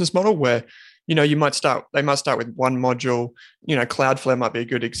business model, where they might start with one module. Cloudflare might be a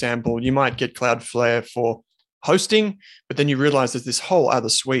good example. You might get Cloudflare for hosting, but then you realize there's this whole other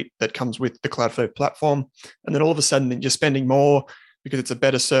suite that comes with the Cloudflare platform, and then all of a sudden you're spending more because it's a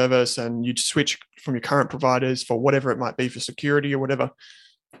better service, and you switch from your current providers for whatever it might be, for security or whatever,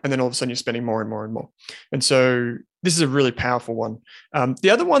 and then all of a sudden you're spending more and more and more. And so this is a really powerful one. The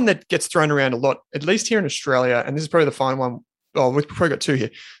other one that gets thrown around a lot, at least here in Australia, and this is probably the fine one. Oh, we've probably got two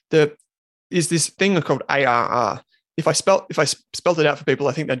here. Is this thing called ARR. If I spelled it out for people,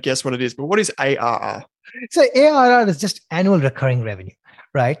 I think they'd guess what it is. But what is ARR? So ARR is just annual recurring revenue,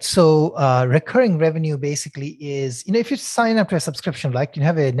 right? So recurring revenue basically is, if you sign up to a subscription, like you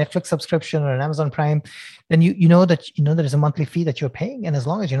have a Netflix subscription or an Amazon Prime, then you know that there's a monthly fee that you're paying, and as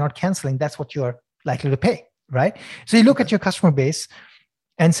long as you're not canceling, that's what you're likely to pay, right? So you look at your customer base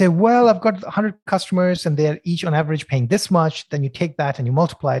and say, well, I've got 100 customers and they're each on average paying this much. Then you take that and you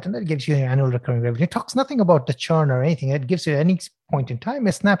multiply it, and that gives you your annual recurring revenue. It talks nothing about the churn or anything. It gives you at any point in time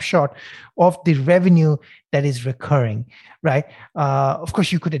a snapshot of the revenue that is recurring, right? Of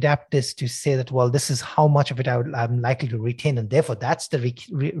course, you could adapt this to say that, well, this is how much of it I'm likely to retain, and therefore that's the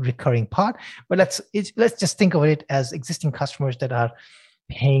recurring part. But let's just think of it as existing customers that are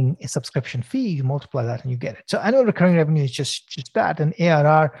paying a subscription fee. You multiply that and you get it. So annual recurring revenue is just that. And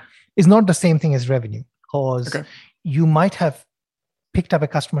ARR is not the same thing as revenue, because you might have picked up a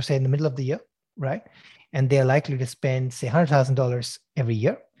customer, say, in the middle of the year, right? And they're likely to spend, say, $100,000 every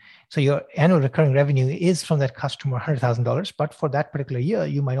year. So your annual recurring revenue is from that customer $100,000, but for that particular year,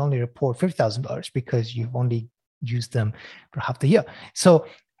 you might only report $50,000 because you've only used them for half the year. So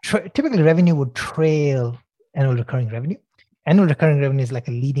typically revenue would trail annual recurring revenue. Annual recurring revenue is like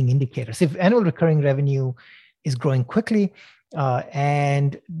a leading indicator. So if annual recurring revenue is growing quickly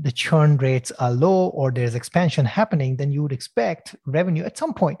and the churn rates are low, or there's expansion happening, then you would expect revenue at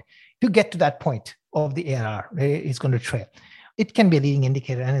some point to get to that point of the ARR. It's going to trail. It can be a leading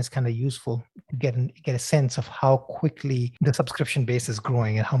indicator, and it's kind of useful to get a sense of how quickly the subscription base is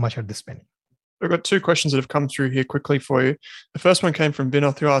growing and how much are they spending. I've got two questions that have come through here quickly for you. The first one came from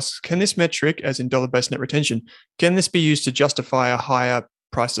Vinoth, who asks, can this metric, as in dollar-based net retention, can this be used to justify a higher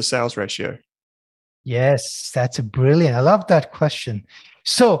price to sales ratio? Yes, that's brilliant. I love that question.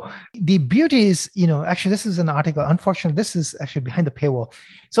 So the beauty is, actually, this is an article. Unfortunately, this is actually behind the paywall.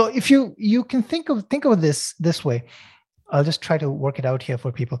 So if you can think of this way, I'll just try to work it out here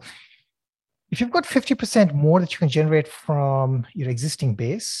for people. If you've got 50% more that you can generate from your existing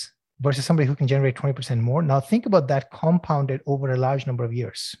base versus somebody who can generate 20% more, now think about that compounded over a large number of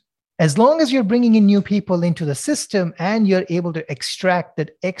years. As long as you're bringing in new people into the system and you're able to extract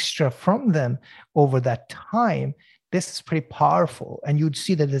that extra from them over that time, this is pretty powerful. And you'd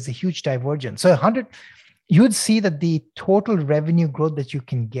see that there's a huge divergence. So 100, you'd see that the total revenue growth that you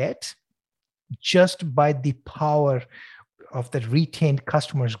can get just by the power of the retained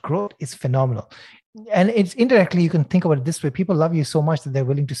customers' growth is phenomenal. And it's indirectly, you can think about it this way. People love you so much that they're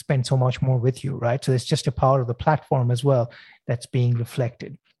willing to spend so much more with you, right? So it's just a power of the platform as well that's being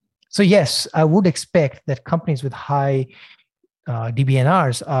reflected. So yes, I would expect that companies with high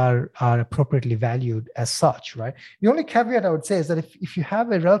DBNRs are appropriately valued as such, right? The only caveat I would say is that if you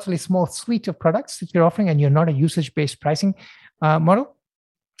have a relatively small suite of products that you're offering and you're not a usage-based pricing model,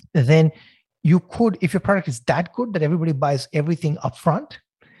 then you could, if your product is that good that everybody buys everything upfront,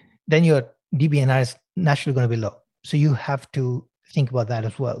 then your DBNR is naturally going to be low. So you have to think about that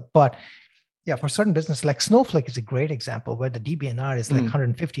as well. But yeah, for certain business, like Snowflake is a great example where the DBNR is like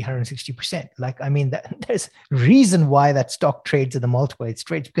 150, 160%. Like, I mean, there's reason why that stock trades at the multiple it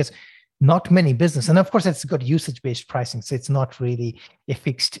trades, because not many business, and of course it's got usage-based pricing. So it's not really a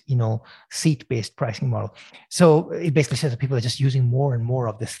fixed, seat-based pricing model. So it basically says that people are just using more and more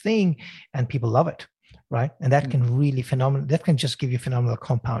of this thing and people love it, right? And that can really that can just give you phenomenal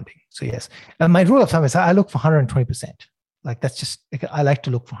compounding. So yes, and my rule of thumb is I look for 120%. Like that's just, I like to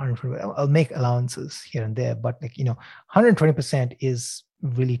look for 120%. I'll make allowances here and there, but 120% is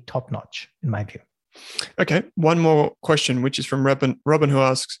really top notch in my view. Okay, one more question, which is from Robin, who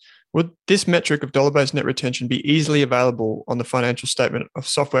asks, would this metric of dollar-based net retention be easily available on the financial statement of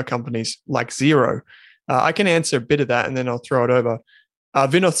software companies like Xero? I can answer a bit of that and then I'll throw it over.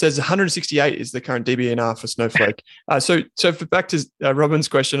 Vinod says 168 is the current DBNR for Snowflake. So back to Robin's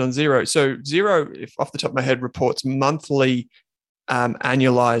question on Xero. So Xero, if off the top of my head, reports monthly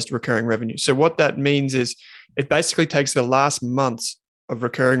annualized recurring revenue. So what that means is it basically takes the last months of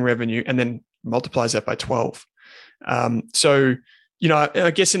recurring revenue and then multiplies that by 12. I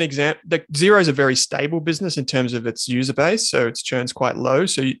guess an example, Xero is a very stable business in terms of its user base. So its churn's quite low.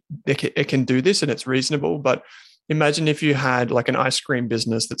 So it can do this and it's reasonable. But imagine if you had like an ice cream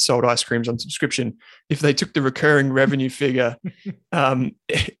business that sold ice creams on subscription. If they took the recurring revenue figure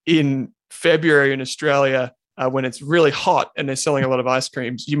in February in Australia when it's really hot and they're selling a lot of ice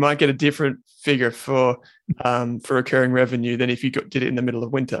creams, you might get a different figure for recurring revenue than if you did it in the middle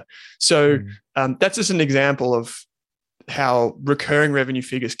of winter. So that's just an example of how recurring revenue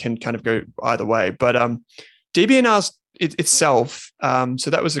figures can kind of go either way. But DBNR's itself, so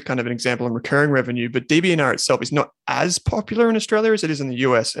that was a kind of an example in recurring revenue, but DBNR itself is not as popular in Australia as it is in the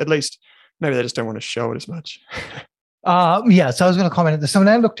US. At least maybe they just don't want to show it as much. So I was going to comment on this. So when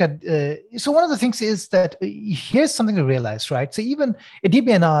I looked at, so one of the things is that here's something to realize, right? So even a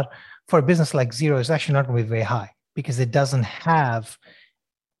DBNR for a business like Xero is actually not going to be very high because it doesn't have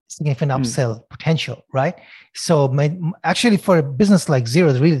significant upsell potential, right? So actually for a business like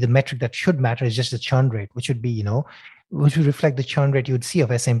Xero, really the metric that should matter is just the churn rate, which would be, which would reflect the churn rate you would see of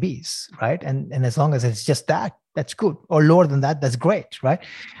SMBs, right? And as long as it's just that, that's good. Or lower than that, that's great, right?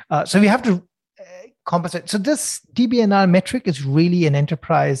 So we have to compensate. So this DBNR metric is really an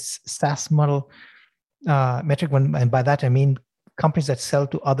enterprise SaaS model metric. And by that, I mean companies that sell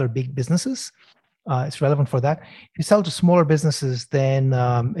to other big businesses. It's relevant for that. If you sell to smaller businesses, then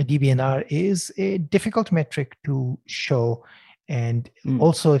a DBNR is a difficult metric to show. And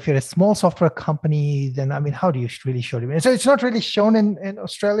also, if you're a small software company, then, how do you really show it? So it's not really shown in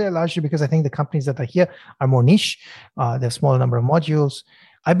Australia, largely because I think the companies that are here are more niche. They have a smaller number of modules.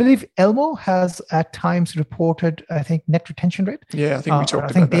 I believe Elmo has at times reported, I think, net retention rate. Yeah, I think we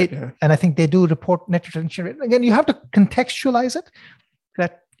talked about that. Yeah. And I think they do report net retention rate. Again, you have to contextualize it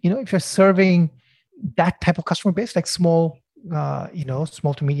that, if you're serving that type of customer base, like small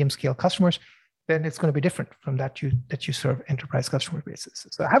to medium scale customers, then it's going to be different from that you serve enterprise customer bases.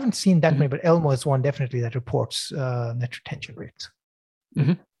 So I haven't seen that many, but Elmo is one definitely that reports net retention rates.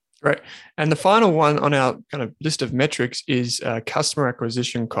 Mm-hmm. Great. And the final one on our kind of list of metrics is customer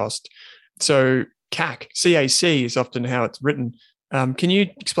acquisition cost. So CAC is often how it's written. Can you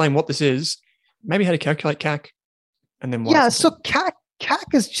explain what this is? Maybe how to calculate CAC, and then why? Yeah. So CAC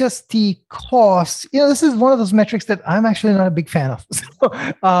is just the cost. This is one of those metrics that I'm actually not a big fan of.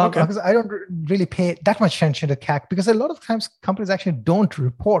 Because I don't really pay that much attention to CAC because a lot of times companies actually don't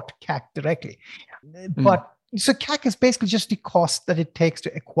report CAC directly. But so CAC is basically just the cost that it takes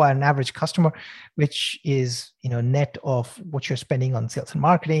to acquire an average customer, which is, net of what you're spending on sales and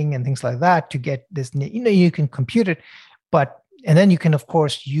marketing and things like that to get this, you can compute it. And then you can, of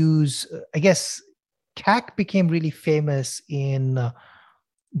course, use, I guess, CAC became really famous in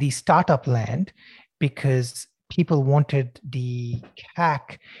the startup land because people wanted the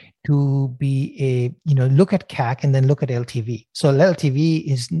CAC to be look at CAC and then look at LTV. So LTV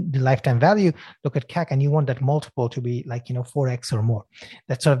is the lifetime value. Look at CAC, and you want that multiple to be 4x or more.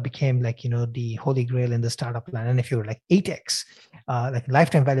 That sort of became the holy grail in the startup land. And if you were 8x,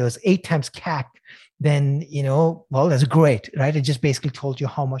 lifetime value is 8 times CAC, then that's great, right? It just basically told you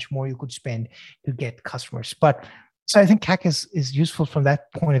how much more you could spend to get customers. But so I think CAC is useful from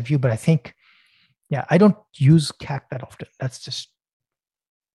that point of view. But I think, I don't use CAC that often. That's just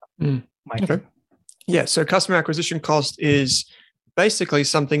my okay. Yeah, so customer acquisition cost is basically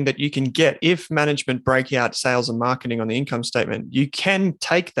something that you can get if management break out sales and marketing on the income statement. You can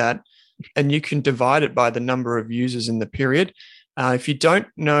take that and you can divide it by the number of users in the period. If you don't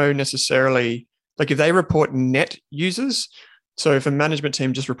know necessarily, like if they report net users, so if a management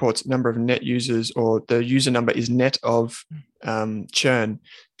team just reports number of net users or the user number is net of churn,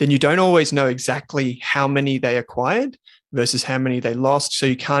 then you don't always know exactly how many they acquired versus how many they lost. So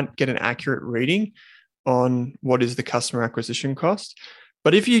you can't get an accurate reading on what is the customer acquisition cost.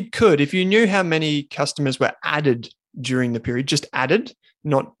 But if you knew how many customers were added during the period, just added,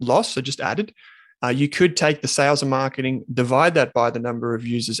 not lost, so just added, you could take the sales and marketing, divide that by the number of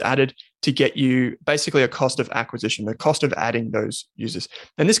users added to get you basically a cost of acquisition, the cost of adding those users.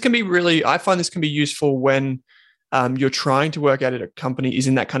 And this can be really, I find this can be useful when you're trying to work out if a company is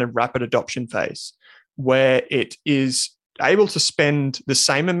in that kind of rapid adoption phase where it is able to spend the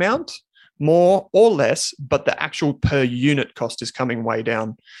same amount, more or less, but the actual per unit cost is coming way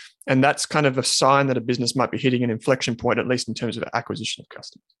down. And that's kind of a sign that a business might be hitting an inflection point, at least in terms of acquisition of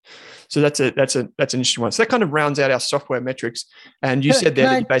customers. So that's an interesting one. So that kind of rounds out our software metrics. And you said there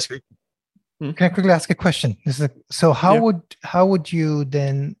that you basically. Can I quickly ask a question? How would you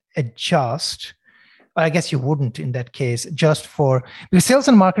then adjust? I guess you wouldn't in that case, just because sales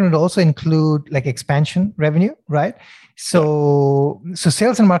and marketing would also include like expansion revenue, right? So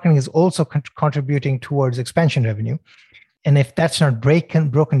sales and marketing is also contributing towards expansion revenue. And if that's not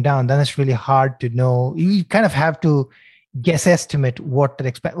broken down, then it's really hard to know. You kind of have to guess estimate what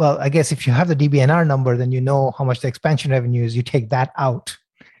that well, I guess if you have the DBNR number, then you know how much the expansion revenue is. You take that out.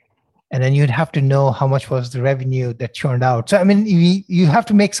 And then you'd have to know how much was the revenue that churned out. So, I mean, you have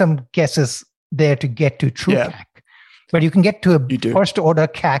to make some guesses there to get to true CAC. But you can get to a first order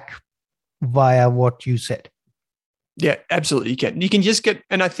CAC via what you said. Yeah, absolutely. You can. You can just get,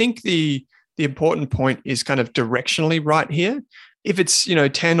 and I think the important point is kind of directionally right here. If it's,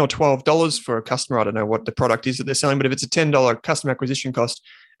 $10 or $12 for a customer, I don't know what the product is that they're selling, but if it's a $10 customer acquisition cost,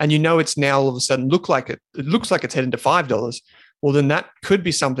 and it's now all of a sudden looks like it's heading to $5, well, then that could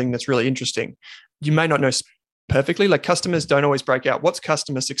be something that's really interesting. You may not know perfectly, like customers don't always break out what's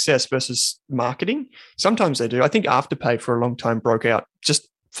customer success versus marketing. Sometimes they do. I think Afterpay for a long time broke out just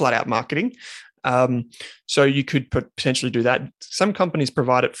flat out marketing. So you could potentially do that. Some companies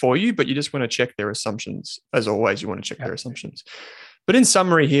provide it for you, but you just want to check their assumptions. As always, you want to check their assumptions. But in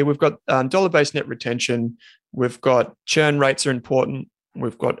summary here, we've got dollar-based net retention. We've got churn rates are important.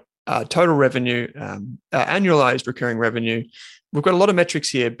 We've got total revenue, annualized recurring revenue. We've got a lot of metrics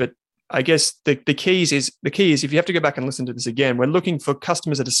here, but I guess the key is if you have to go back and listen to this again, we're looking for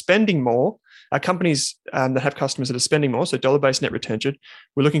customers that are spending more, companies that have customers that are spending more, so dollar-based net retention.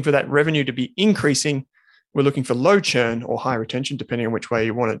 We're looking for that revenue to be increasing. We're looking for low churn or high retention, depending on which way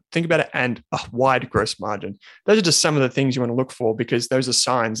you want to think about it, and a wide gross margin. Those are just some of the things you want to look for because those are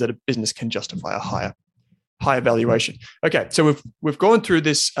signs that a business can justify a higher valuation. Okay, so we've gone through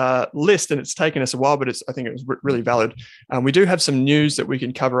this list and it's taken us a while, but I think it was really valid. We do have some news that we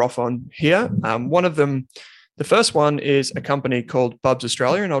can cover off on here. One of them, the first one is a company called Bubs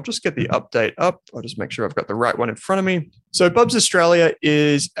Australia, and I'll just get the update up. I'll just make sure I've got the right one in front of me. So Bubs Australia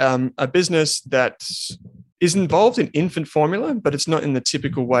is a business that is involved in infant formula, but it's not in the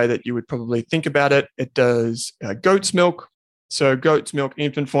typical way that you would probably think about it. It does goat's milk. So goat's milk,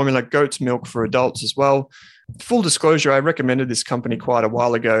 infant formula, goat's milk for adults as well. Full disclosure, I recommended this company quite a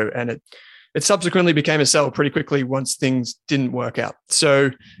while ago, and it subsequently became a sell pretty quickly once things didn't work out.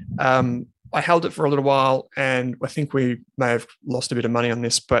 So I held it for a little while, and I think we may have lost a bit of money on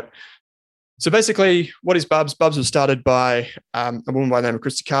this. But so basically, what is Bubs? Bubs was started by a woman by the name of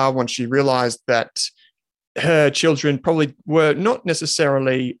Christy Carr once she realized that her children probably were not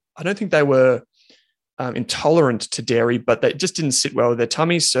necessarily, I don't think they were intolerant to dairy, but they just didn't sit well with their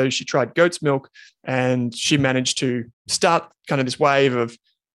tummies. So she tried goat's milk, and she managed to start kind of this wave of,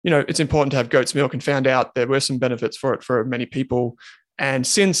 it's important to have goat's milk, and found out there were some benefits for it for many people. And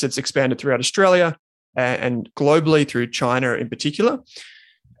since it's expanded throughout Australia and globally through China in particular.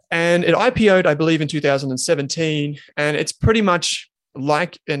 And it IPO'd, I believe, in 2017. And it's pretty much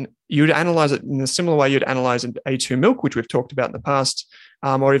like, and you'd analyze it in a similar way you'd analyze an A2 milk, which we've talked about in the past,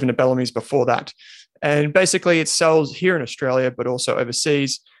 or even a Bellamy's before that. And basically it sells here in Australia, but also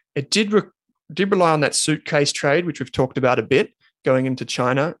overseas. It did rely on that suitcase trade, which we've talked about a bit, going into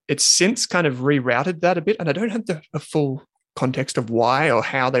China. It's since kind of rerouted that a bit, and I don't have the full context of why or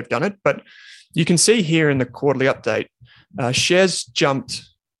how they've done it, but you can see here in the quarterly update, shares jumped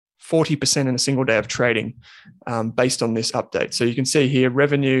 40% in a single day of trading based on this update. So you can see here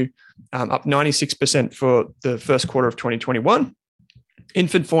revenue up 96% for the first quarter of 2021.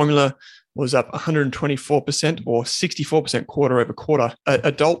 Infant formula was up 124% or 64% quarter over quarter.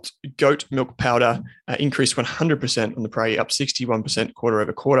 Adult goat milk powder increased 100% on the prior year, up 61% quarter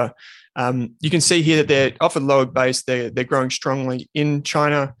over quarter. You can see here that they're off a lower base. They're growing strongly in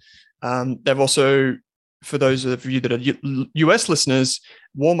China. They've also, for those of you that are US listeners,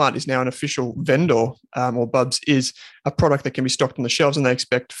 Walmart is now an official vendor, or Bubs is a product that can be stocked on the shelves, and they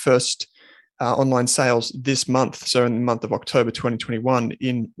expect first online sales this month, so in the month of October 2021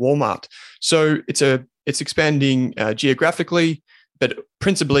 in Walmart. So it's expanding geographically, but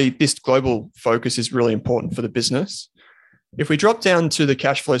principally this global focus is really important for the business. If we drop down to the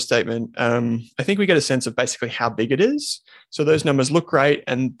cash flow statement, I think we get a sense of basically how big it is. So those numbers look great,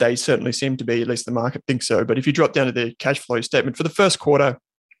 and they certainly seem to be, at least the market thinks so. But if you drop down to the cash flow statement for the first quarter,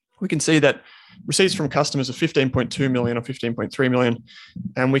 we can see that receipts from customers are 15.2 million or 15.3 million.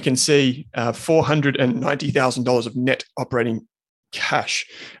 And we can see $490,000 of net operating cash.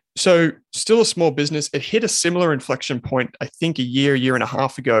 So still a small business. It hit a similar inflection point, I think a year and a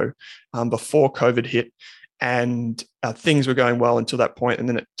half ago, before COVID hit. And things were going well until that point, and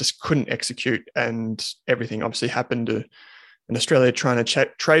then it just couldn't execute. And everything obviously happened to in Australia, trying to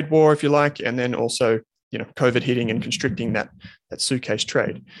trade war, if you like, and then also, COVID hitting and constricting that suitcase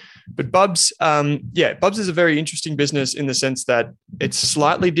trade. But Bubs, Bubs is a very interesting business in the sense that it's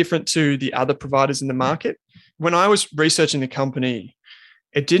slightly different to the other providers in the market. When I was researching the company,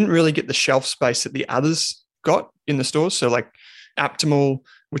 it didn't really get the shelf space that the others got in the stores. So like Aptimal,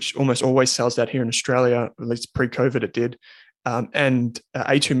 which almost always sells that here in Australia, at least pre-COVID it did, and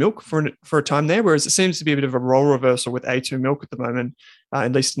A2 Milk for a time there, whereas it seems to be a bit of a role reversal with A2 Milk at the moment,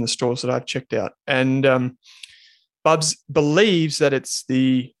 at least in the stores that I've checked out. And Bubs believes that it's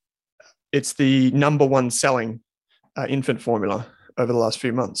the number one selling infant formula over the last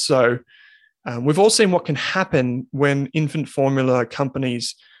few months. So we've all seen what can happen when infant formula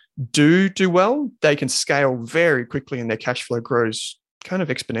companies do well. They can scale very quickly, and their cash flow grows kind of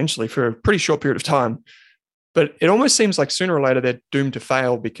exponentially for a pretty short period of time. But it almost seems like sooner or later they're doomed to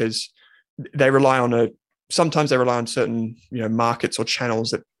fail, because sometimes they rely on certain markets or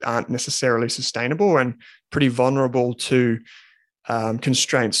channels that aren't necessarily sustainable and pretty vulnerable to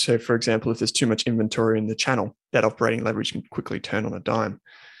constraints. So for example, if there's too much inventory in the channel, that operating leverage can quickly turn on a dime.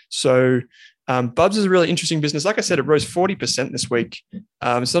 So Bubs is a really interesting business. Like I said, it rose 40% this week.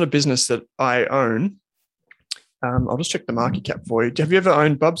 It's not a business that I own. I'll just check the market cap for you. Have you ever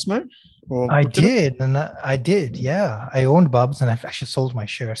owned Bubs, mate? I did. Yeah. I owned Bubs, and I've actually sold my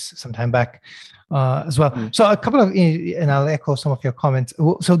shares some time back as well. So a couple of, and I'll echo some of your comments.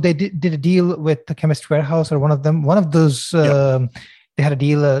 So they did a deal with the Chemist Warehouse, or one of those. They had a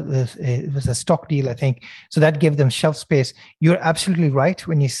deal. It was a stock deal, I think. So that gave them shelf space. You're absolutely right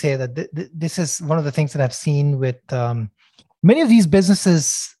when you say that this is one of the things that I've seen with many of these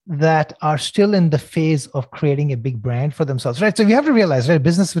businesses that are still in the phase of creating a big brand for themselves, right? So you have to realize, right, a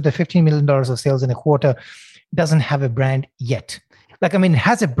business with the $15 million of sales in a quarter doesn't have a brand yet. Like, I mean, it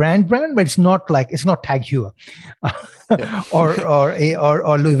has a brand, but it's not Tag Heuer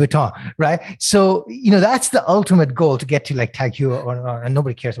or Louis Vuitton, right? So, that's the ultimate goal, to get to like Tag Heuer, and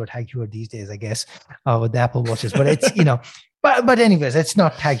nobody cares about Tag Heuer these days, I guess, with the Apple Watches. But it's, but anyways, it's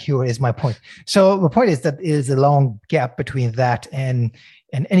not Tag Heuer is my point. So the point is that there is a long gap between that and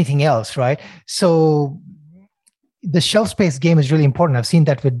anything else, right? So the shelf space game is really important. I've seen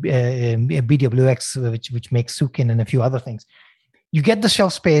that with BWX, which makes Sukin and a few other things. You get the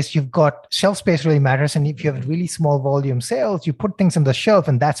shelf space, you've got shelf space really matters. And if you have really small volume sales, you put things on the shelf,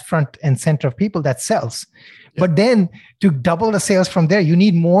 and that's front and center of people, that sells. Yeah. But then to double the sales from there, you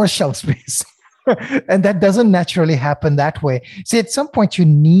need more shelf space. And that doesn't naturally happen that way. So at some point you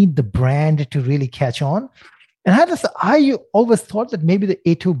need the brand to really catch on. And I always thought that maybe the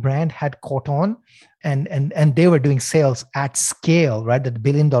A2 brand had caught on, and they were doing sales at scale, right? At the $1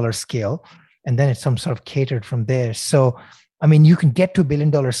 billion scale. And then it's some sort of catered from there. So, I mean, you can get to $1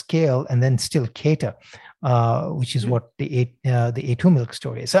 billion scale and then still cater, which is what the A2 Milk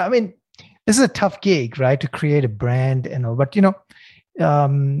story is. So, I mean, this is a tough gig, right? To create a brand and all, but to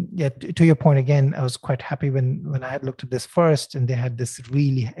your point again, I was quite happy when I had looked at this first, and they had this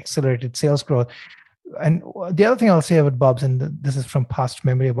really accelerated sales growth. And the other thing I'll say about Bubs, and this is from past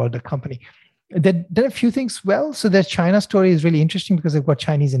memory about the company, they did a few things well. So their China story is really interesting because they've got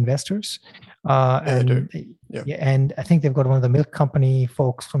Chinese investors. And I think they've got one of the milk company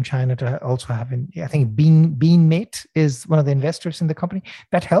folks from China to also have, I think Beanmate is one of the investors in the company.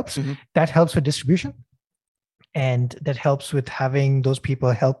 That helps. Mm-hmm. That helps with distribution. And that helps with having those people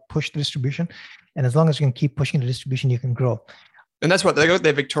help push the distribution. And as long as you can keep pushing the distribution, you can grow. And that's what they got,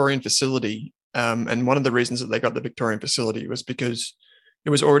 their Victorian facility. And one of the reasons that they got the Victorian facility was because it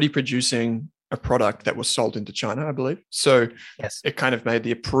was already producing a product that was sold into China, I believe. So Yes. it kind of made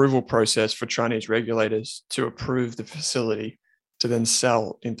the approval process for Chinese regulators to approve the facility to then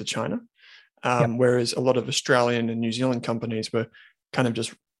sell into China. Whereas a lot of Australian and New Zealand companies were kind of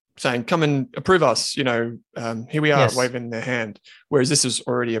just saying, come and approve us, here we are, waving their hand, whereas this is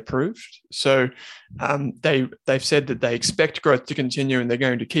already approved. So they've said that they expect growth to continue and they're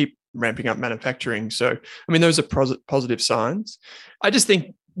going to keep ramping up manufacturing. So, I mean, those are positive signs. I just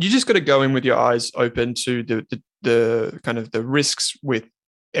think you just got to go in with your eyes open to the kind of the risks with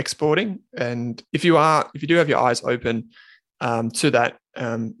exporting. And if you do have your eyes open to that,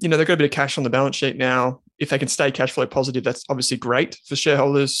 they've got a bit of cash on the balance sheet now. If they can stay cash flow positive, that's obviously great for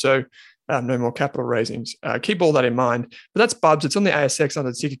shareholders. So no more capital raisings. Keep all that in mind. But that's Bubs. It's on the ASX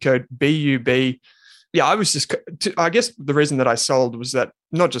under the ticker code BUB. Yeah, I guess the reason that I sold was that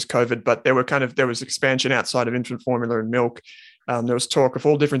not just COVID, but there was expansion outside of infant formula and milk. There was talk of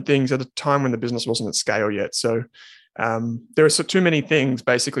all different things at a time when the business wasn't at scale yet. So there were too many things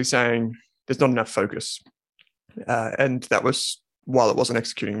basically saying there's not enough focus. And that was, while it wasn't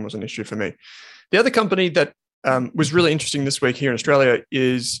executing, was an issue for me. The other company that was really interesting this week here in Australia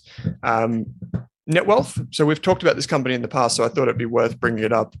is NetWealth. So we've talked about this company in the past, so I thought it'd be worth bringing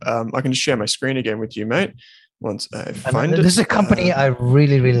it up. I can just share my screen again with you, mate. Once I find it. This is a company I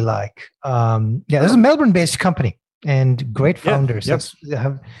really, really like. This is a Melbourne-based company and great founders. I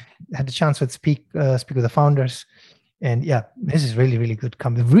have had the chance to speak with the founders. And this is really, really good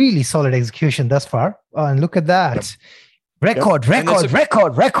company. Really solid execution thus far. And look at that. Record.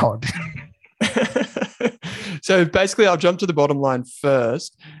 So basically, I'll jump to the bottom line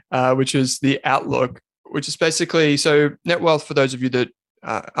first, which is the outlook, which is basically, so NetWealth, for those of you that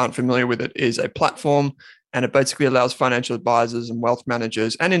aren't familiar with it, is a platform, and it basically allows financial advisors and wealth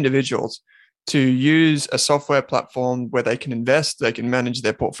managers and individuals to use a software platform where they can invest, they can manage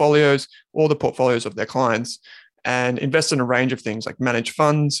their portfolios or the portfolios of their clients, and invest in a range of things like manage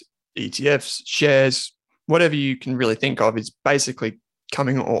funds, ETFs, shares, whatever you can really think of is basically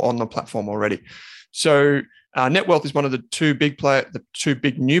coming on the platform already. So NetWealth is one of the two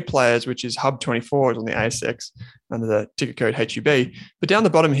big new players, which is Hub24 is on the ASX under the ticker code HUB. But down the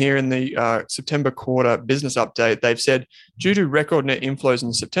bottom here in the September quarter business update, they've said, due to record net inflows in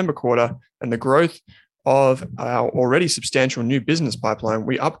the September quarter and the growth of our already substantial new business pipeline,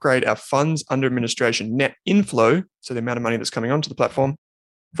 we upgrade our funds under administration net inflow, so the amount of money that's coming onto the platform,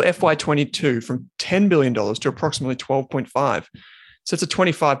 for FY22 from $10 billion to approximately 12.5. So it's a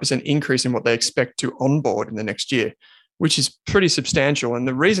 25% increase in what they expect to onboard in the next year, which is pretty substantial. And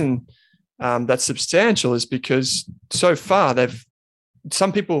the reason that's substantial is because so far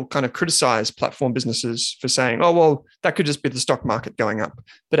some people kind of criticize platform businesses for saying, oh, well, that could just be the stock market going up.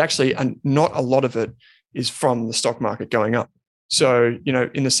 But actually, not a lot of it is from the stock market going up. So,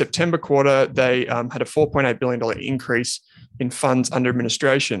 in the September quarter, they had a $4.8 billion increase in funds under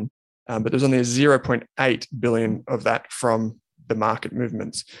administration, but there's only a $0.8 billion of that from the market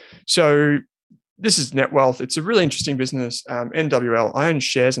movements. So this is NetWealth. It's a really interesting business. NWL, I own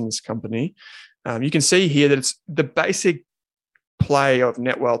shares in this company. You can see here that it's the basic play of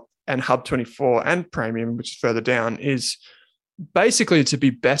NetWealth and Hub24 and Praemium, which is further down, is basically to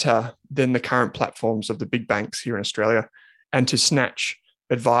be better than the current platforms of the big banks here in Australia and to snatch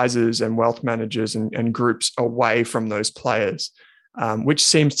advisors and wealth managers and groups away from those players, which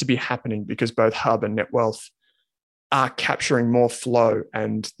seems to be happening because both Hub and NetWealth are capturing more flow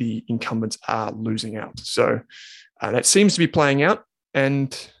and the incumbents are losing out. So that seems to be playing out,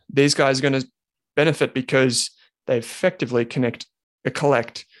 and these guys are going to benefit because they effectively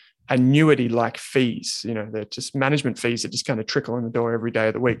collect annuity-like fees. They're just management fees that just kind of trickle in the door every day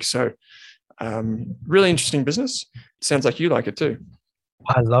of the week. So really interesting business. Sounds like you like it too.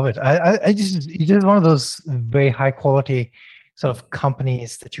 I love it. It's just one of those very high quality sort of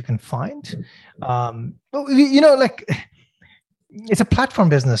companies that you can find. It's a platform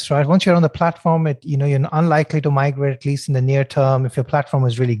business, right? Once you're on the platform, you're unlikely to migrate, at least in the near term. If your platform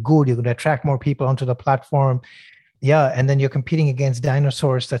is really good, you're going to attract more people onto the platform. Yeah, and then you're competing against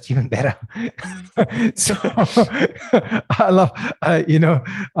dinosaurs. That's even better. So I love,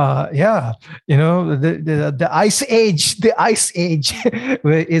 the ice age. The ice age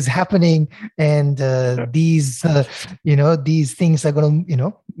is happening, and these things are going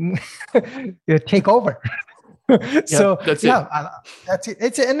to take over. So that's it.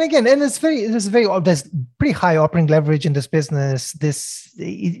 There's pretty high operating leverage in this business.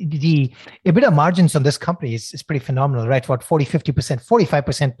 The EBITDA margins on this company is pretty phenomenal, right? What, 40-50%,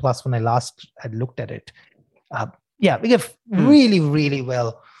 45% plus when I last had looked at it. We have really, really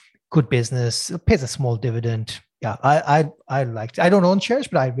well, good business. It pays a small dividend. Yeah, I liked it. I don't own shares,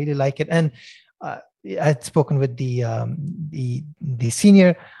 but I really like it. And I'd spoken with the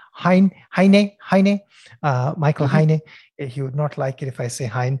senior Michael Mm-hmm. Heine. He would not like it if I say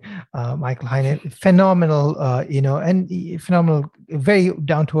Hein. Michael Heine, phenomenal, phenomenal, very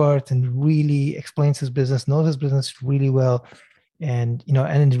down to earth, and really explains his business, knows his business really well, and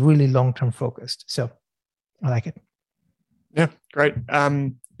and is really long term focused. So I like it. Yeah, great.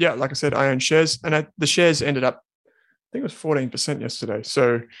 Yeah, like I said, I own shares, and the shares ended up, I think it was 14% yesterday.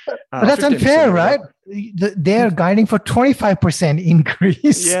 So But that's 15% unfair, over. right? They're guiding for 25%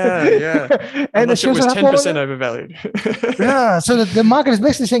 increase. Yeah. And the Unless it shares was are up 10% overvalued. Yeah. So the market is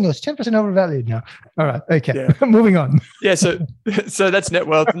basically saying it was 10% overvalued now. All right. Okay. Yeah. Moving on. Yeah. So that's net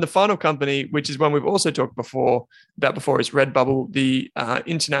wealth. And the final company, which is one we've also talked about before, is Redbubble, the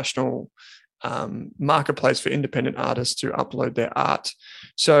international marketplace for independent artists to upload their art.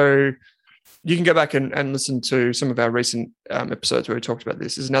 So you can go back and listen to some of our recent episodes where we talked about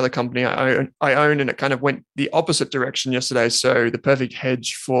this. There's another company I own, and it kind of went the opposite direction yesterday. So the perfect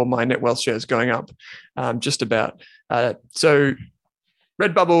hedge for my net wealth shares going up just about. So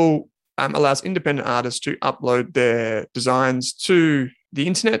Redbubble allows independent artists to upload their designs to the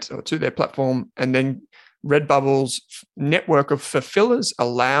internet or to their platform, and then Redbubble's network of fulfillers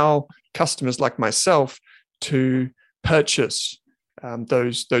allow customers like myself to purchase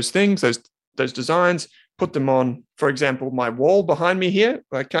those things, those designs, put them on, for example, my wall behind me here.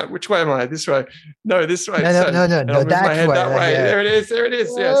 Which way am I? This way? No, this way. No, I'll move my head that way. Yeah. There it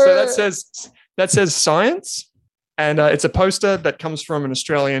is. Yeah. So that says science, and it's a poster that comes from an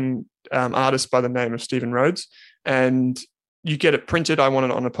Australian artist by the name of Stephen Rhodes, and you get it printed. I want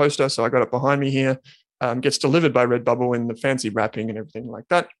it on a poster, so I got it behind me here. Gets delivered by Redbubble in the fancy wrapping and everything like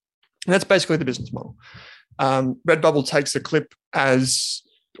that. And that's basically the business model. Redbubble takes a clip as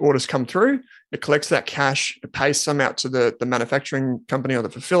orders come through. It collects that cash, it pays some out to the manufacturing company or the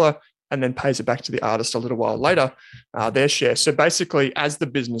fulfiller, and then pays it back to the artist a little while later, their share. So basically, as the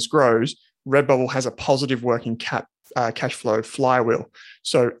business grows, Redbubble has a positive working cash flow flywheel.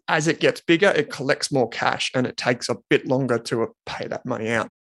 So as it gets bigger, it collects more cash, and it takes a bit longer to pay that money out.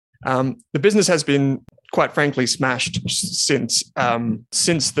 The business has been, quite frankly, smashed since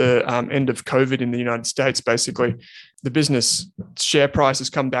the end of COVID in the United States. Basically, the business share price has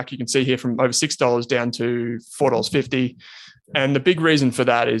come back. You can see here from over $6 down to $4.50. And the big reason for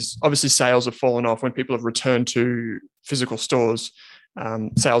that is obviously sales have fallen off when people have returned to physical stores.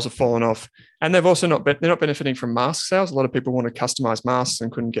 Sales have fallen off, and they're not benefiting from mask sales. A lot of people want to customize masks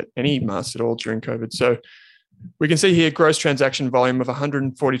and couldn't get any masks at all during COVID. So we can see here gross transaction volume of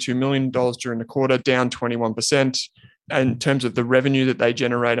 $142 million during the quarter, down 21%. In terms of the revenue that they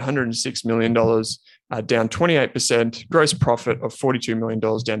generate, $106 million, down 28%. Gross profit of $42 million,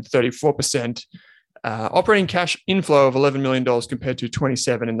 down 34%. Operating cash inflow of $11 million compared to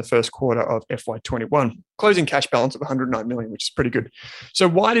 27 in the first quarter of FY21. Closing cash balance of $109 million, which is pretty good. So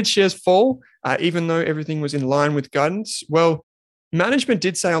why did shares fall, even though everything was in line with guidance? Well, management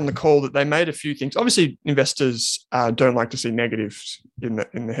did say on the call that they made a few things. Obviously, investors don't like to see negatives in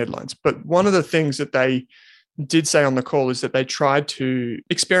the headlines. But one of the things that they did say on the call is that they tried to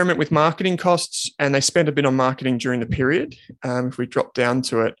experiment with marketing costs, and they spent a bit on marketing during the period, if we drop down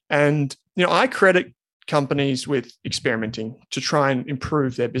to it. And I credit companies with experimenting to try and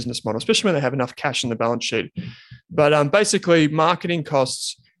improve their business model, especially when they have enough cash in the balance sheet. But basically, marketing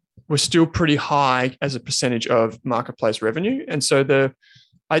costs were still pretty high as a percentage of marketplace revenue. And so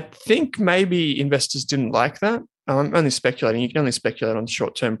I think maybe investors didn't like that. I'm only speculating. You can only speculate on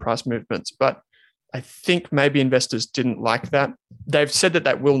short-term price movements, but I think maybe investors didn't like that. They've said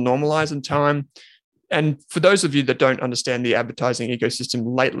that will normalize in time. And for those of you that don't understand the advertising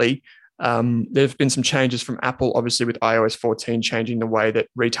ecosystem lately, there have been some changes from Apple, obviously with iOS 14 changing the way that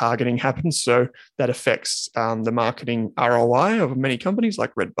retargeting happens. So that affects the marketing ROI of many companies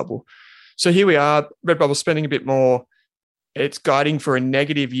like Redbubble. So here we are, Redbubble spending a bit more. It's guiding for a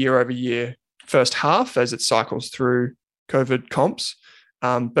negative year-over-year first half as it cycles through COVID comps,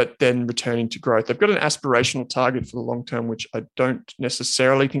 but then returning to growth. They've got an aspirational target for the long term, which I don't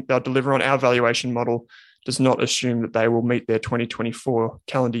necessarily think they'll deliver on. Our valuation model does not assume that they will meet their 2024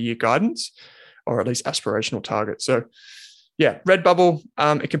 calendar year guidance, or at least aspirational target. So yeah, Redbubble,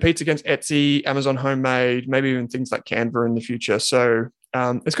 it competes against Etsy, Amazon Homemade, maybe even things like Canva in the future. So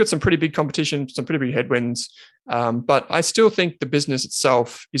it's got some pretty big competition, some pretty big headwinds. But I still think the business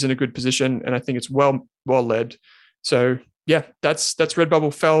itself is in a good position, and I think it's well led. So yeah, that's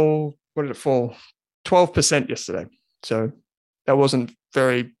Redbubble. Fell, what did it fall? 12% yesterday. So that wasn't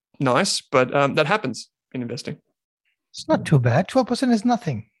very nice, but that happens in investing. It's not too bad. 12% is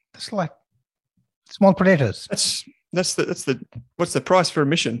nothing. That's like Small potatoes. That's the what's the price for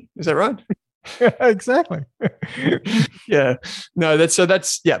admission? Is that right? Exactly. Yeah. No, that's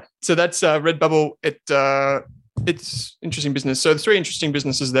Redbubble. It's interesting business. So the three interesting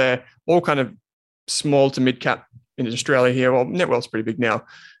businesses there, all kind of small to mid cap in Australia here. Well, Netwealth's pretty big now.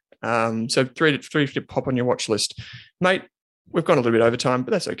 So three to pop on your watch list. Mate, we've gone a little bit over time,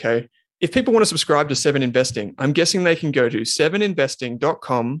 but that's okay. If people want to subscribe to Seven Investing, I'm guessing they can go to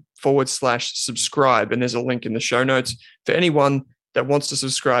seveninvesting.com/subscribe. And there's a link in the show notes for anyone that wants to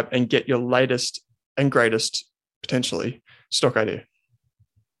subscribe and get your latest and greatest, potentially, stock idea.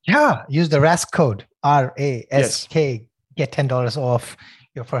 Yeah. Use the RASK code, RASK, get $10 off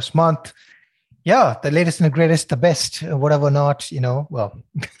your first month. Yeah, the latest and the greatest, the best, whatever or not, well,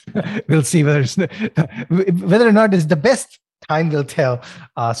 we'll see whether or not it's the best. Time will tell.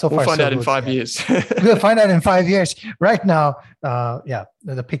 We'll find out in 5 years. We'll find out in 5 years. Right now,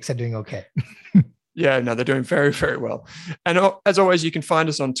 the picks are doing okay. Yeah, no, they're doing very, very well. And as always, you can find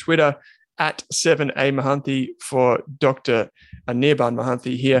us on Twitter at 7A Mohanty for Dr. Anirban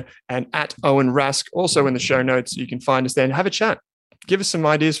Mohanty here, and at Owen Rask, also in the show notes. You can find us there and have a chat. Give us some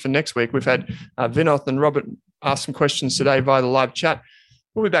ideas for next week. We've had Vinoth and Robert ask some questions today via the live chat.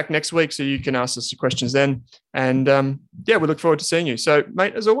 We'll be back next week, so you can ask us some questions then. And we look forward to seeing you. So,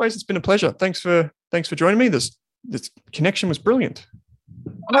 mate, as always, it's been a pleasure. Thanks for joining me. This connection was brilliant.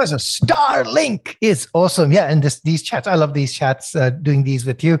 Oh, so Starlink is awesome. Yeah, and these chats, I love these chats, doing these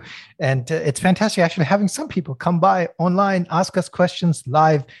with you. And it's fantastic actually having some people come by online, ask us questions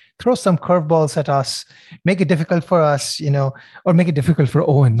live, throw some curveballs at us, make it difficult for us, or make it difficult for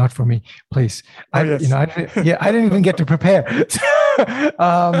Owen, not for me, please. I didn't even get to prepare.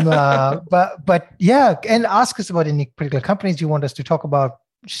 But yeah, and ask us about any particular companies you want us to talk about,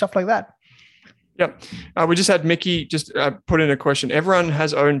 stuff like that. Yep. We just had Mickey just put in a question. Everyone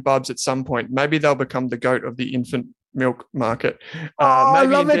has owned bubs at some point. Maybe they'll become the GOAT of the infant milk market.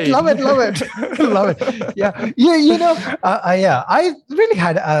 Love it. Love it. Yeah. I really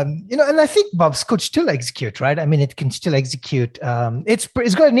had, and I think bubs could still execute, right? I mean, it can still execute. It's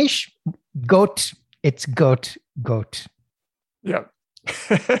got a niche. GOAT. It's GOAT. Yeah.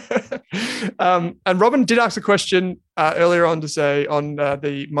 And Robin did ask a question earlier on to say on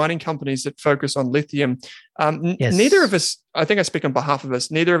the mining companies that focus on lithium. Yes. Neither of us, I think I speak on behalf of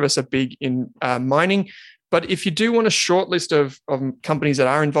us, neither of us are big in mining. But if you do want a short list of companies that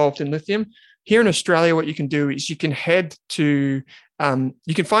are involved in lithium, here in Australia, what you can do is you can head to,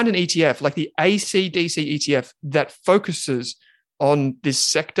 you can find an ETF like the ACDC ETF that focuses on this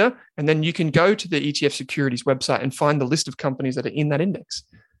sector. And then you can go to the ETF Securities website and find the list of companies that are in that index.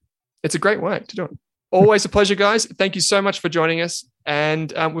 It's a great way to do it. Always a pleasure, guys. Thank you so much for joining us.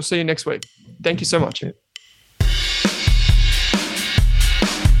 And we'll see you next week. Thank you so much.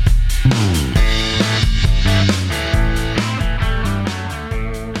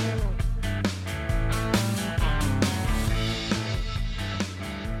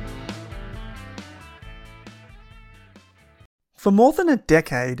 For more than a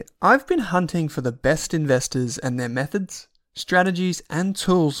decade, I've been hunting for the best investors and their methods, strategies, and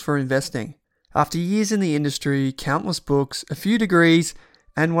tools for investing. After years in the industry, countless books, a few degrees,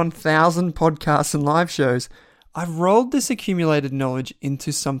 and 1,000 podcasts and live shows, I've rolled this accumulated knowledge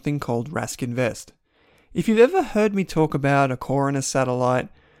into something called Rask Invest. If you've ever heard me talk about a core and a satellite,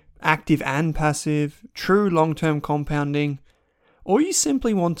 active and passive, true long-term compounding, or you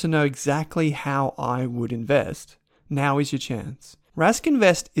simply want to know exactly how I would invest, now is your chance. Rask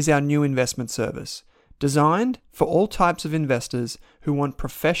Invest is our new investment service, designed for all types of investors who want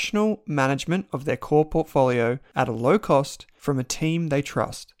professional management of their core portfolio at a low cost from a team they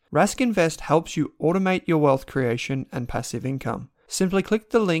trust. Rask Invest helps you automate your wealth creation and passive income. Simply click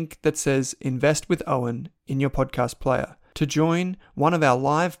the link that says Invest with Owen in your podcast player to join one of our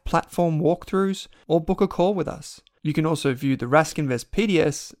live platform walkthroughs or book a call with us. You can also view the Rask Invest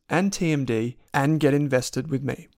PDS and TMD and get invested with me.